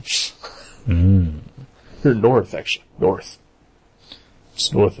 Yeah. Mm. Or north, actually. North.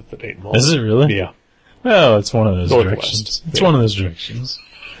 It's north of the Dayton Mall. Is it really? Yeah. Well, it's one of those Northwest. directions. It's one of those directions.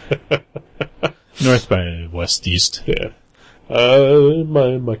 North by west-east. Yeah.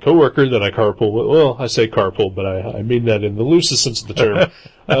 My coworker that I carpool with, well, I say carpool, but I mean that in the loosest sense of the term.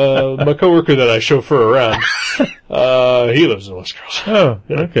 My coworker that I chauffeur around, he lives in West Carrollton. Oh,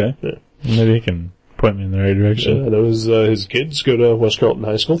 Yeah. okay. Yeah. Maybe he can point me in the right direction. I know his kids go to West Carrollton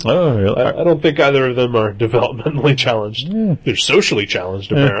High School. Oh, really? I don't think either of them are developmentally challenged. Yeah. They're socially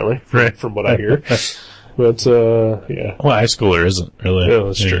challenged, apparently, Right. from what I hear. But, yeah. Well, high schooler isn't, really. Yeah,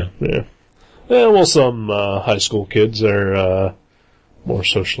 that's true. Yeah. Yeah, well, some high school kids are more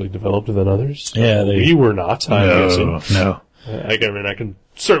socially developed than others. Yeah, we were not. I'm guessing. No. I mean, I can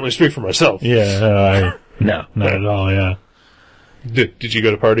certainly speak for myself. Yeah, no, not at all, yeah. Did you go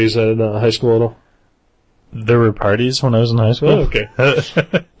to parties at high school at all? There were parties when I was in high school? Oh, okay.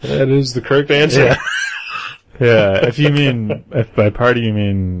 That is the correct answer. Yeah. Yeah, if by party you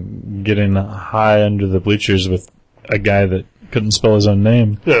mean getting high under the bleachers with a guy that couldn't spell his own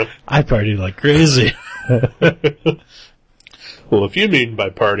name, Yeah. I partied like crazy. Well, if you mean by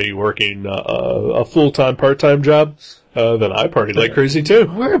party working a full-time, part-time job, then I partied like crazy too.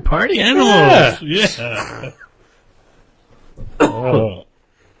 We're party animals. Yeah. Oh.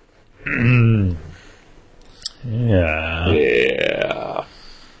 Yeah. Yeah.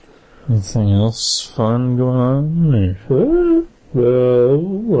 Anything else fun going on?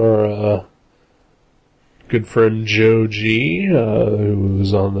 Our good friend Joe G, who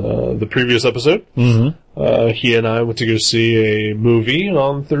was on the previous episode, he and I went to go see a movie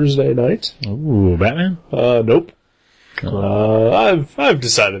on Thursday night. Ooh, Batman? Nope. I've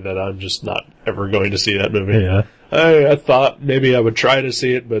decided that I'm just not ever going to see that movie. Yeah. I thought maybe I would try to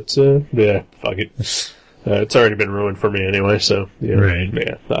see it, but yeah, fuck it. It's already been ruined for me anyway, so yeah, right.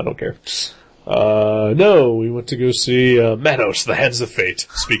 Yeah, I don't care. No, we went to go see Manos, The Hands of Fate.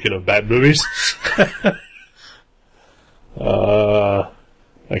 Speaking of bad movies, I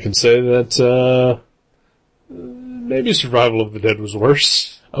can say that maybe Survival of the Dead was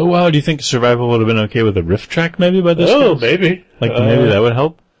worse. Oh wow, do you think Survival would have been okay with a riff track maybe by this Oh, time? maybe. Maybe that would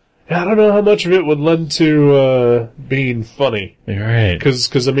help? I don't know how much of it would lend to being funny. You're right.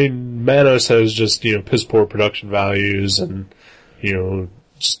 Because I mean, Manos has just, piss poor production values and,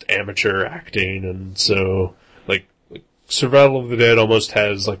 just amateur acting, and so, like Survival of the Dead almost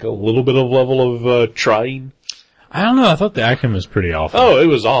has, like, a little bit of level of trying. I don't know, I thought the acting was pretty awful. Oh, it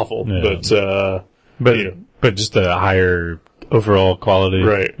was awful, yeah. But just a higher overall quality.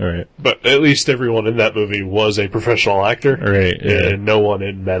 Right. But at least everyone in that movie was a professional actor. Right, yeah. And no one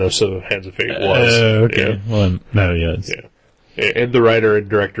in Manos of Hands of Fate was. Okay. Yeah. Well, no, yes. Yeah. And the writer and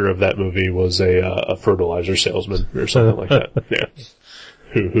director of that movie was a fertilizer salesman or something like that. Yeah.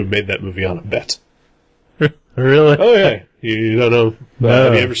 Who made that movie on a bet. Really? Oh, yeah. You don't know? No.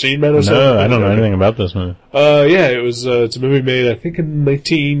 Have you ever seen Manos? No, I don't know anything about this movie. Yeah, it's a movie made, I think, in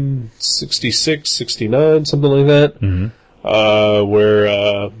 1966, 69, something like that. Mm-hmm. Where,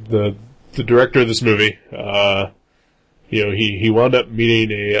 the director of this movie, he wound up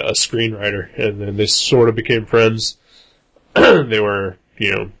meeting a screenwriter, and then they sort of became friends. They were,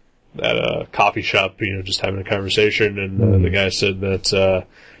 at a coffee shop, just having a conversation, and the guy said that,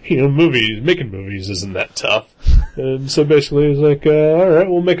 making movies isn't that tough. And so basically he's like, alright,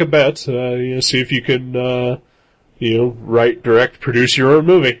 we'll make a bet, see if you can, write, direct, produce your own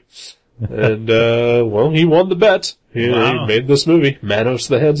movie. And, he won the bet. He made this movie, Manos: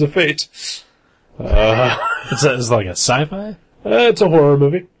 The Hands of Fate. It's like a sci-fi? It's a horror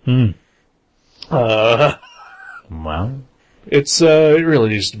movie. Wow. It really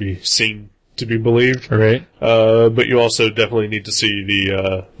needs to be seen to be believed. Right. But you also definitely need to see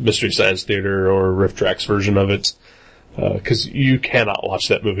the, Mystery Science Theater or Riff Tracks version of it. 'Cause you cannot watch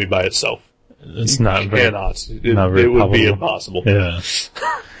that movie by itself. It's not very, cannot. not very it would probable. be impossible. Yeah.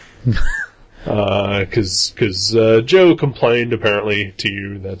 Cause Joe complained apparently to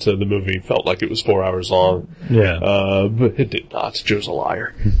you that the movie felt like it was 4 hours long. Yeah. But it did not. Joe's a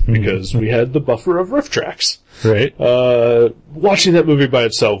liar. Because we had the buffer of Riff Tracks. Right. Watching that movie by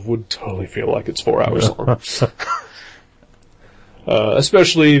itself would totally feel like it's 4 hours long.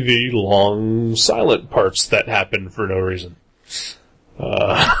 Especially the long silent parts that happen for no reason.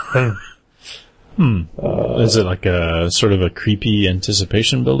 Is it like a sort of a creepy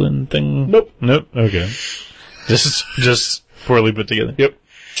anticipation building thing? Nope. Okay. Just poorly put together. Yep.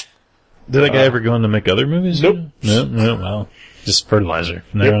 Did that guy ever go on to make other movies? Nope. No. Wow. Just fertilizer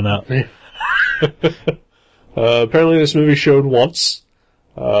from there on out. Apparently this movie showed once.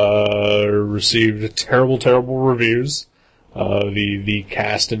 Received terrible reviews. The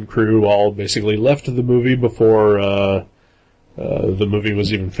cast and crew all basically left the movie before, the movie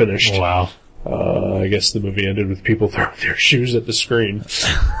was even finished. Wow. I guess the movie ended with people throwing their shoes at the screen.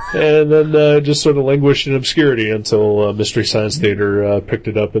 And then, just sort of languished in obscurity until, Mystery Science Theater, picked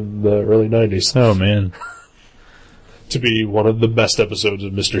it up in the early 90s. Oh man. To be one of the best episodes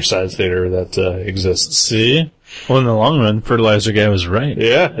of Mystery Science Theater that, exists. See? Well, in the long run, Fertilizer Guy was right.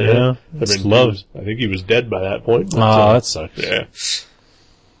 Yeah. It's loved. I think he was dead by that point. But, that sucks. Yeah.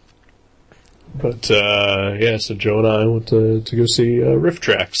 But, so Joe and I went to go see, Riff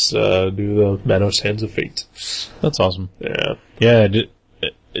Tracks, do the Manos: Hands of Fate. That's awesome. Yeah. Yeah, do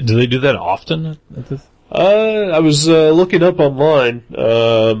they do that often? I was, looking up online,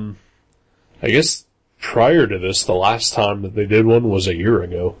 I guess prior to this, the last time that they did one was a year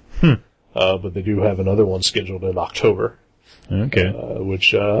ago. But they do have another one scheduled in October. Okay.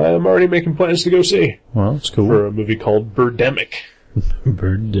 Which, I'm already making plans to go see. Well, that's cool. For a movie called Birdemic.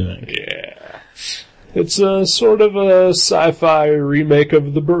 Birdemic. Yeah. It's a sort of a sci-fi remake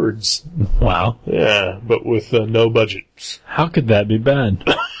of The Birds. Wow. Yeah, but with no budget. How could that be bad?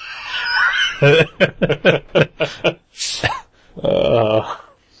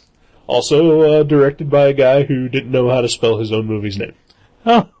 Also, directed by a guy who didn't know how to spell his own movie's name.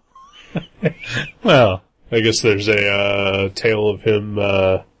 Oh. Well, I guess there's a tale of him,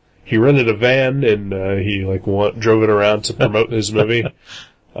 he rented a van and he drove it around to promote his movie.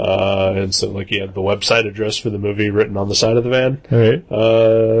 And so he had the website address for the movie written on the side of the van. Right.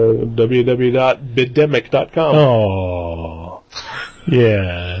 www.biddemic.com. Oh.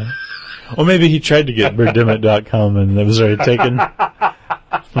 Yeah. Well, maybe he tried to get birdemic.com and it was already taken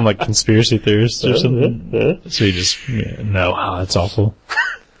from conspiracy theorists or something. Yeah. So he just, no, that's awful.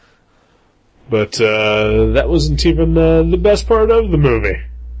 But, that wasn't even, the best part of the movie.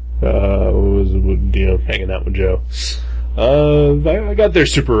 Hanging out with Joe. I got there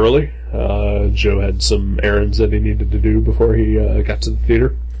super early. Joe had some errands that he needed to do before he, got to the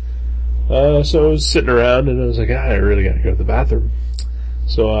theater. So I was sitting around and I was like, I really gotta go to the bathroom.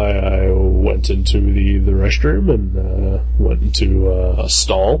 So I went into the restroom and, went into, a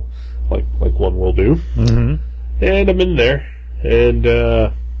stall, like one will do. Mm-hmm. And I'm in there, and,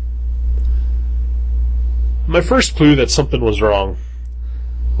 my first clue that something was wrong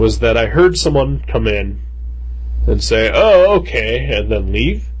was that I heard someone come in and say, "Oh, okay," and then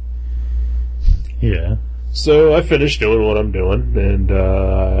leave. Yeah. So I finished doing what I'm doing, and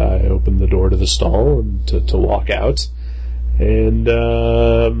I opened the door to the stall and to walk out. And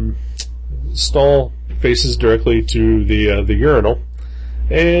stall faces directly to the urinal,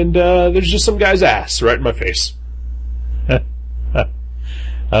 and there's just some guy's ass right in my face. His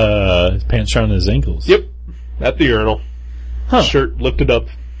pants around his ankles. Yep, at the urinal. Huh. Shirt lifted up.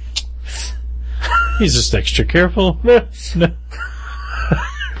 He's just extra careful. No.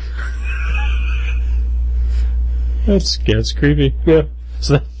 That's creepy. Yeah.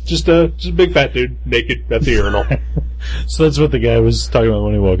 So that, just a big fat dude naked at the urinal. So that's what the guy was talking about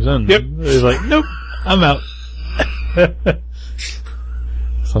when he walks in. Yep. He's like, "Nope, I'm out."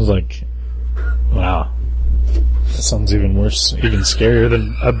 Sounds like, wow. That sounds even worse, even scarier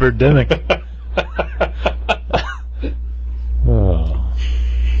than a birdemic. Oh.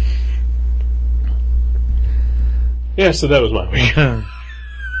 Yeah, so that was my week.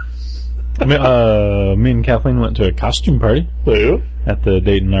 Me and Kathleen went to a costume party at the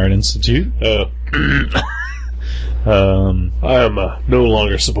Dayton Art Institute. I am no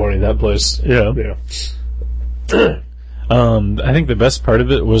longer supporting that place. Yeah. I think the best part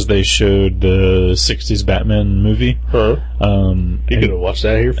of it was they showed the 60s Batman movie. Huh. You could have watched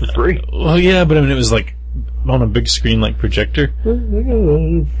that here for free. Well, yeah, but I mean, it was like on a big screen, like projector.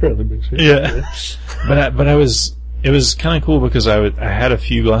 Fairly big screen. Yeah. But it was kind of cool because I had a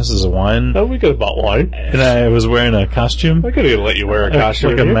few glasses of wine. Oh, we could have bought wine. And I was wearing a costume. I could have let you wear a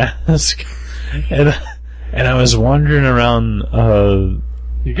costume. Like a mask. And I was wandering around,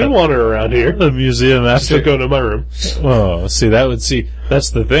 you can wander around here. The museum after. Still go to my room. Oh, that's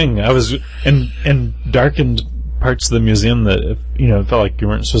the thing. I was in darkened parts of the museum that, it felt like you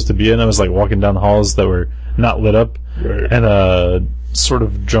weren't supposed to be in. I was like walking down the halls that were not lit up. Right. And, sort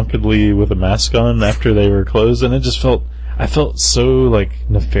of drunkenly with a mask on after they were closed, and I felt so like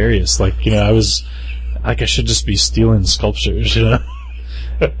nefarious, like I was like I should just be stealing sculptures, It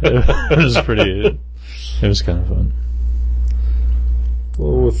was it was kind of fun.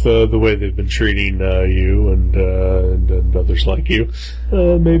 Well, with the way they've been treating you and others like you,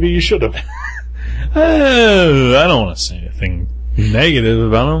 maybe you should have. I don't want to say anything negative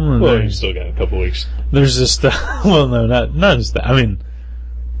about them. Well, you still got a couple weeks. There's just well, no, not just that. I mean,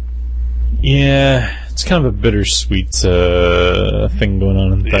 yeah, it's kind of a bittersweet thing going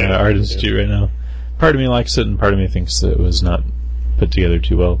on in the Art Institute right now. Part of me likes it, and part of me thinks that it was not put together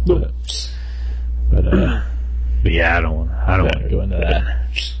too well. Nope. But yeah, I don't want to go into that.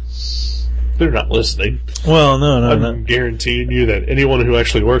 They're not listening. Well, no. I'm guaranteeing you that anyone who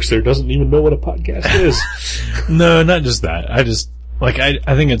actually works there doesn't even know what a podcast is. No, not just that. I just I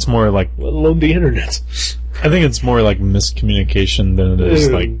think it's more like, let alone the internet. I think it's more like miscommunication than it is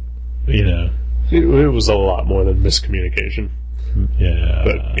like, It was a lot more than miscommunication. Yeah.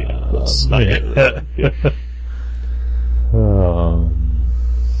 But let's not get into that.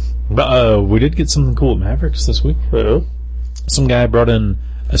 But we did get something cool at Mavericks this week. Some guy brought in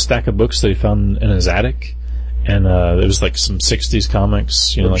a stack of books that he found in his attic, and there was like some 60s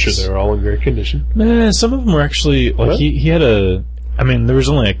comics. I'm sure they were all in great condition. Some of them were actually like he had there was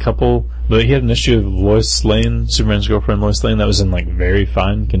only a couple, but he had an issue of Lois Lane, Superman's girlfriend Lois Lane, that was in like very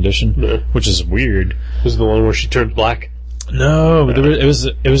fine condition, which is weird. Was the one where she turns black? No, but it was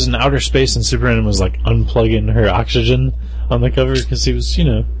in outer space, and Superman was like unplugging her oxygen on the cover because he was,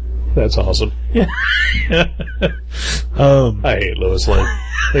 That's awesome. Yeah. I hate Lois Lane.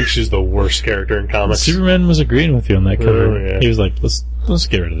 I think she's the worst character in comics. Superman was agreeing with you on that cover. Oh, yeah. He was like, let's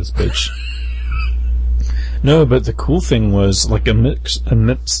get rid of this bitch. No, but the cool thing was, like,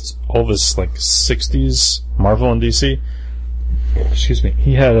 amidst all this, like, 60s Marvel and DC, excuse me,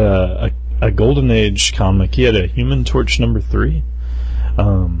 he had a Golden Age comic. He had a Human Torch number 3.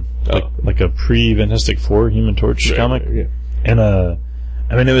 Like a pre-Fantastic Four Human Torch comic. Yeah.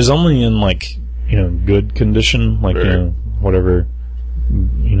 And, it was only in, like, good condition, like, whatever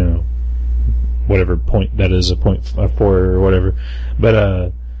point that is, a .4 or whatever.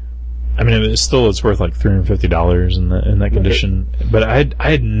 But, it's worth like $350 in that condition. But I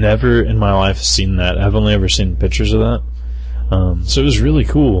had never in my life seen that. I've only ever seen pictures of that. So it was really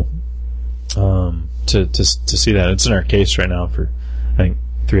cool, to see that. It's in our case right now for, I think,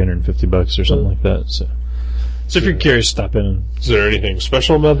 $350 or something like that. So if you're curious, stop in. Is there anything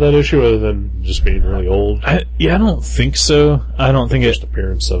special about that issue other than just being really old? I don't think so. I don't think first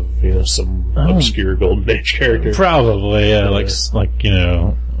appearance of some obscure Golden Age character. Probably, yeah.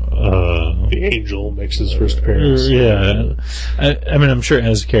 The Angel makes his first appearance. Yeah. I mean, I'm sure it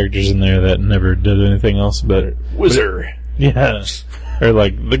has characters in there that never did anything else, but... Wizard. Yeah. Or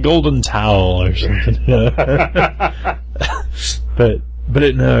like the Golden Towel or something. But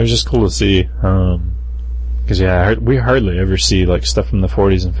it was just cool to see. Cause we hardly ever see like stuff from the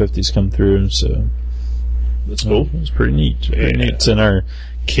 40s and 50s come through, so... That's cool. It was pretty neat. Pretty neat. It's in our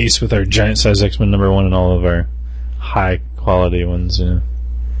case with our giant size X-Men #1 and all of our high quality ones,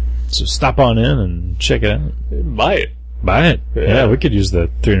 So stop on in and check it out. Buy it. Buy it. Yeah, we could use the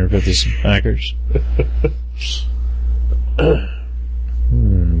 350 backers.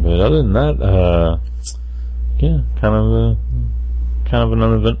 But other than that, kind of an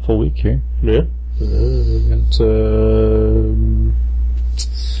uneventful week here. Yeah.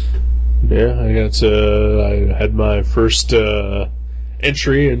 I had my first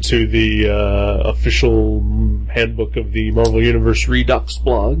entry into the official handbook of the Marvel Universe Redux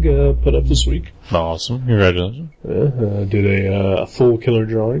blog put up this week. Awesome. Congratulations. Did a full killer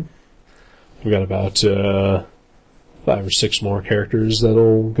drawing. We got about 5 or 6 more characters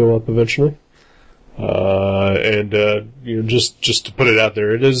that'll go up eventually. Just to put it out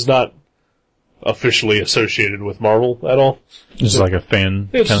there, it is not officially associated with Marvel at all. Just like a fan.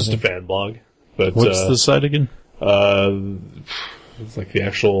 It's just a fan blog. But what's the site again? It's like the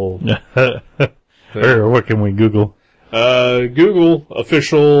actual. Or what can we Google? Google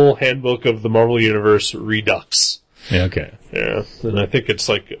official handbook of the Marvel Universe Redux. Yeah. Okay. Yeah, and I think it's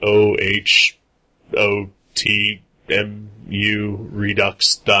like OHOTMU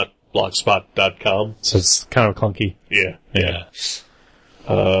redux.blogspot.com. So it's kind of clunky. Yeah.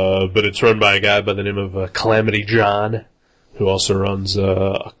 But it's run by a guy by the name of Calamity John, who also runs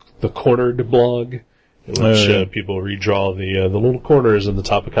the Cornered blog, in which people redraw the little corners in the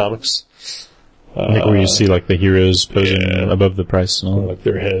top of comics. I think where you see like the heroes posing above the price and all, like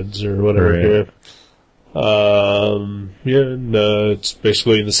their heads or whatever. Right. And it's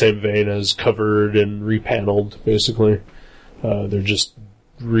basically in the same vein as Covered and Repaneled. Basically, they're just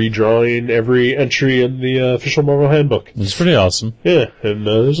redrawing every entry in the official Marvel handbook. It's pretty awesome. Yeah, and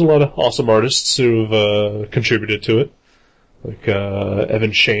there's a lot of awesome artists who've contributed to it. Like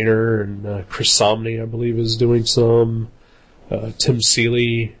Evan Shaner and Chris Somney, I believe, is doing some. Tim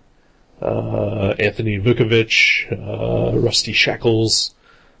Seeley, Anthony Vukovic, Rusty Shackles.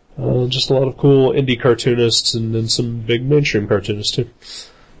 Just a lot of cool indie cartoonists and some big mainstream cartoonists, too.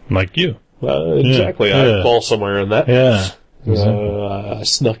 Like you. Exactly. Yeah. I fall somewhere in that. Yeah. Exactly. I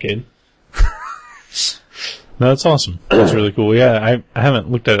snuck in. No, that's awesome. That's really cool. Yeah, I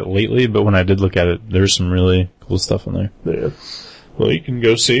haven't looked at it lately, but when I did look at it, there's some really cool stuff in there. Yeah. Well, you can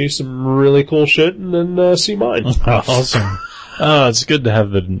go see some really cool shit and then see mine. Awesome. Oh, it's good to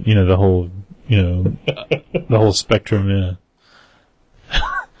have the whole, the whole spectrum, yeah.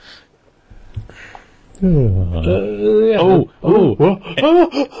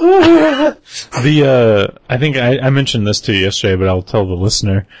 I think I mentioned this to you yesterday, but I'll tell the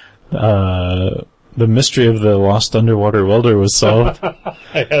listener. The mystery of the lost underwater welder was solved.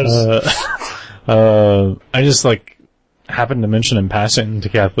 I just happened to mention in passing to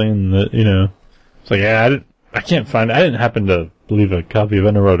Kathleen that, it's like, I can't find it. I didn't happen to leave a copy of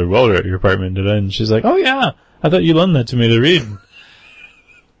Underwater Welder at your apartment, did I? And she's like, oh yeah, I thought you loaned that to me to read.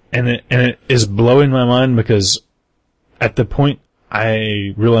 And it is blowing my mind because at the point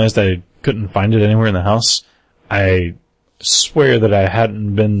I realized I couldn't find it anywhere in the house, I swear that I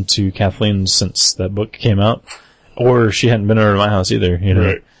hadn't been to Kathleen since that book came out, or she hadn't been over to my house either,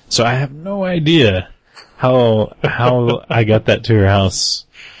 Right. So I have no idea how I got that to her house.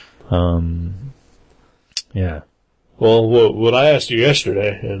 Yeah. Well, what I asked you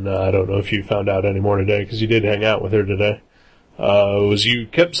yesterday, and I don't know if you found out any more today, because you did hang out with her today, was you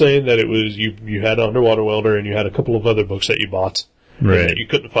kept saying that it was you had Underwater Welder and you had a couple of other books that you bought, right? And that you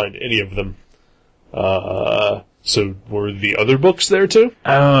couldn't find any of them. So were the other books there too?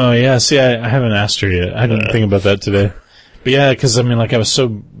 Oh yeah. See, I haven't asked her yet. I didn't think about that today. But yeah, because I was so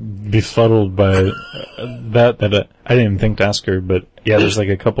befuddled by that I didn't even think to ask her. But yeah, there's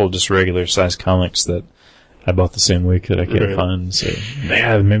a couple of just regular size comics that I bought the same week that I can't find. So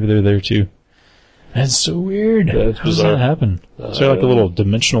yeah, maybe they're there too. That's so weird. That's How does bizarre. that happen? Is there a little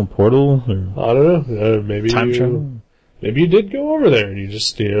dimensional portal? Or I don't know. Maybe time travel? Maybe you did go over there and you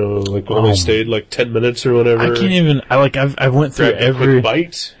just only stayed 10 minutes or whatever. I can't even. I've went through Grabbed a every quick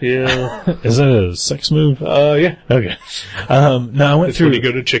bite. Yeah. Is that a sex move? Yeah. Okay. No, I went It's through. when you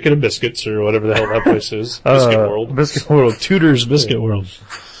go to Chicken and Biscuits or whatever the hell that place is. Biscuit World. Biscuit World. Tudor's Biscuit World.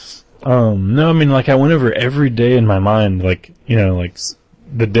 No, I went over every day in my mind,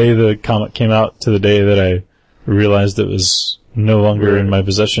 the day the comic came out to the day that I realized it was no longer in my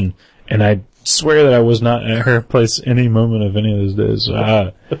possession, and I swear that I was not at her place any moment of any of those days.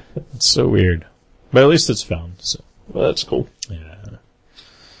 It's so weird. But at least it's found, so. Well, that's cool. Yeah.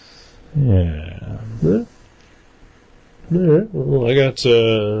 Alright, well, I got,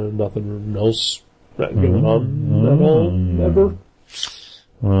 nothing else going on at all, ever.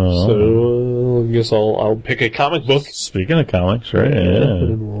 Well, So, I guess I'll pick a comic book. Speaking of comics, right?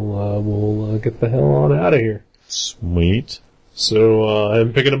 And we'll get the hell on out of here. Sweet. So,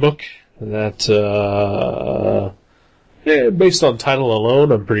 I'm picking a book that, based on title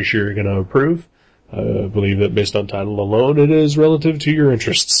alone, I'm pretty sure you're gonna approve. I believe that based on title alone, it is relative to your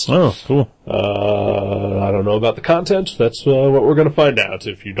interests. Oh, cool. I don't know about the content. That's what we're gonna find out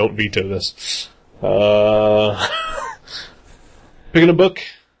if you don't veto this. Picking a book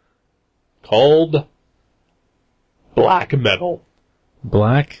called Black Metal.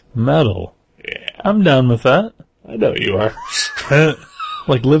 Black Metal. Yeah. I'm down with that. I know you are.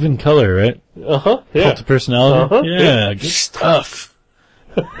 Like Live in Color, right? Uh-huh. Yeah. Cult of Personality. Uh-huh. Yeah, good stuff.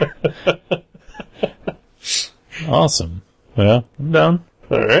 Awesome. Well, I'm down.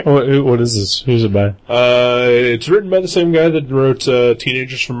 Alright. What is this? Who's it by? It's written by the same guy that wrote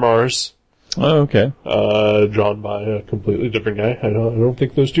Teenagers from Mars. Oh, okay. Drawn by a completely different guy. I don't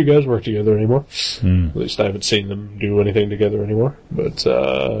think those two guys work together anymore. At least I haven't seen them do anything together anymore. But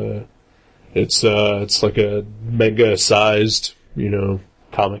it's like a mega-sized,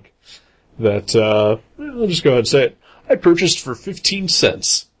 comic that I'll just go ahead and say it. I purchased for 15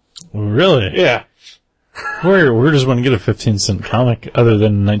 cents. Really? Yeah. Where does one get a 15-cent comic other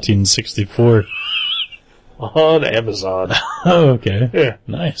than 1964? On Amazon. Oh, okay. Yeah.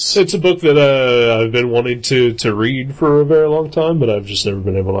 Nice. It's a book that I've been wanting to read for a very long time, but I've just never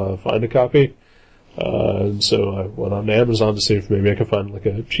been able to find a copy. And so I went on Amazon to see if maybe I could find like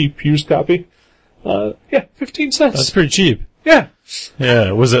a cheap used copy. 15 cents. That's pretty cheap. Yeah.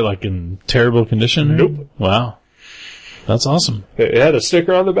 Yeah. Was it like in terrible condition? Nope. Wow. That's awesome. It had a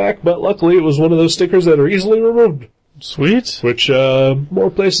sticker on the back, but luckily it was one of those stickers that are easily removed. Sweet. Which,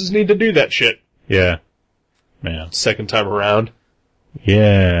 more places need to do that shit. Yeah. Man. Second time around.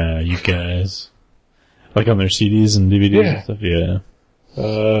 Yeah, you guys. Like on their CDs and DVDs and stuff, yeah.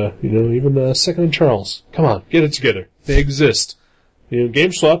 Even Second and Charles. Come on, get it together. They exist.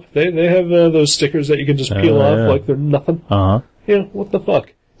 GameSwap, they have those stickers that you can just peel off like they're nothing. Uh-huh. What the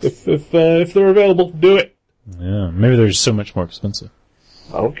fuck? If they're available, do it. Yeah, maybe they're so much more expensive.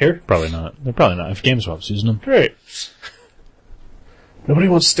 I don't care. Probably not. They're probably not if GameSwap's using them. Great. Nobody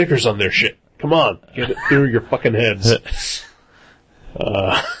wants stickers on their shit. Come on, get it through your fucking heads.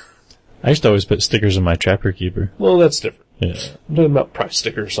 I used to always put stickers in my Trapper Keeper. Well, that's different. Yeah. I'm talking about price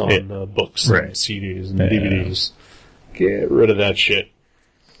stickers on books and CDs and DVDs. Get rid of that shit.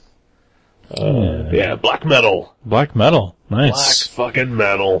 Black metal. Black metal. Nice. Black fucking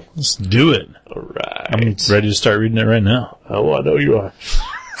metal. Let's do it. Alright. I'm ready to start reading it right now. Oh, I know you are.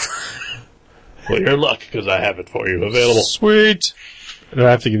 Well, you're in luck, because I have it for you available. Sweet. Do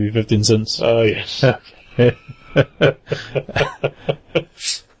I have to give you 15 cents? Yes.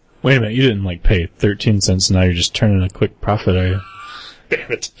 Wait a minute, you didn't pay 13 cents and now you're just turning a quick profit, are you?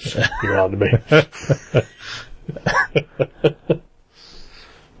 Damn it. You're on to me.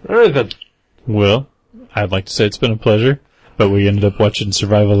 Alright then. Well, I'd like to say it's been a pleasure, but we ended up watching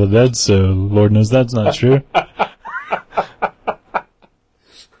Survival of the Dead, so Lord knows that's not true.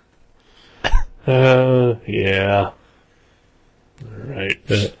 Yeah.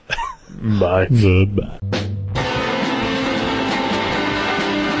 Alright. Bye. Goodbye.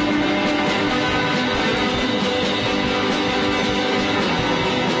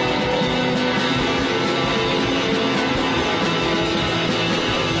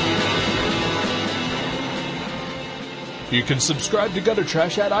 You can subscribe to Gutter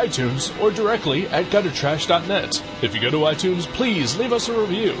Trash at iTunes or directly at guttertrash.net. If you go to iTunes, please leave us a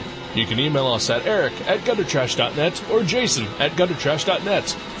review. You can email us at eric@guttertrash.net or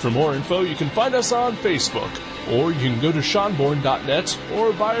jason@guttertrash.net. For more info, you can find us on Facebook. Or you can go to seanborn.net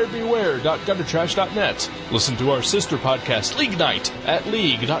or buyerbeware.guttertrash.net. Listen to our sister podcast, League Night, at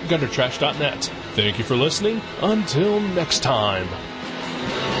league.guttertrash.net. Thank you for listening. Until next time.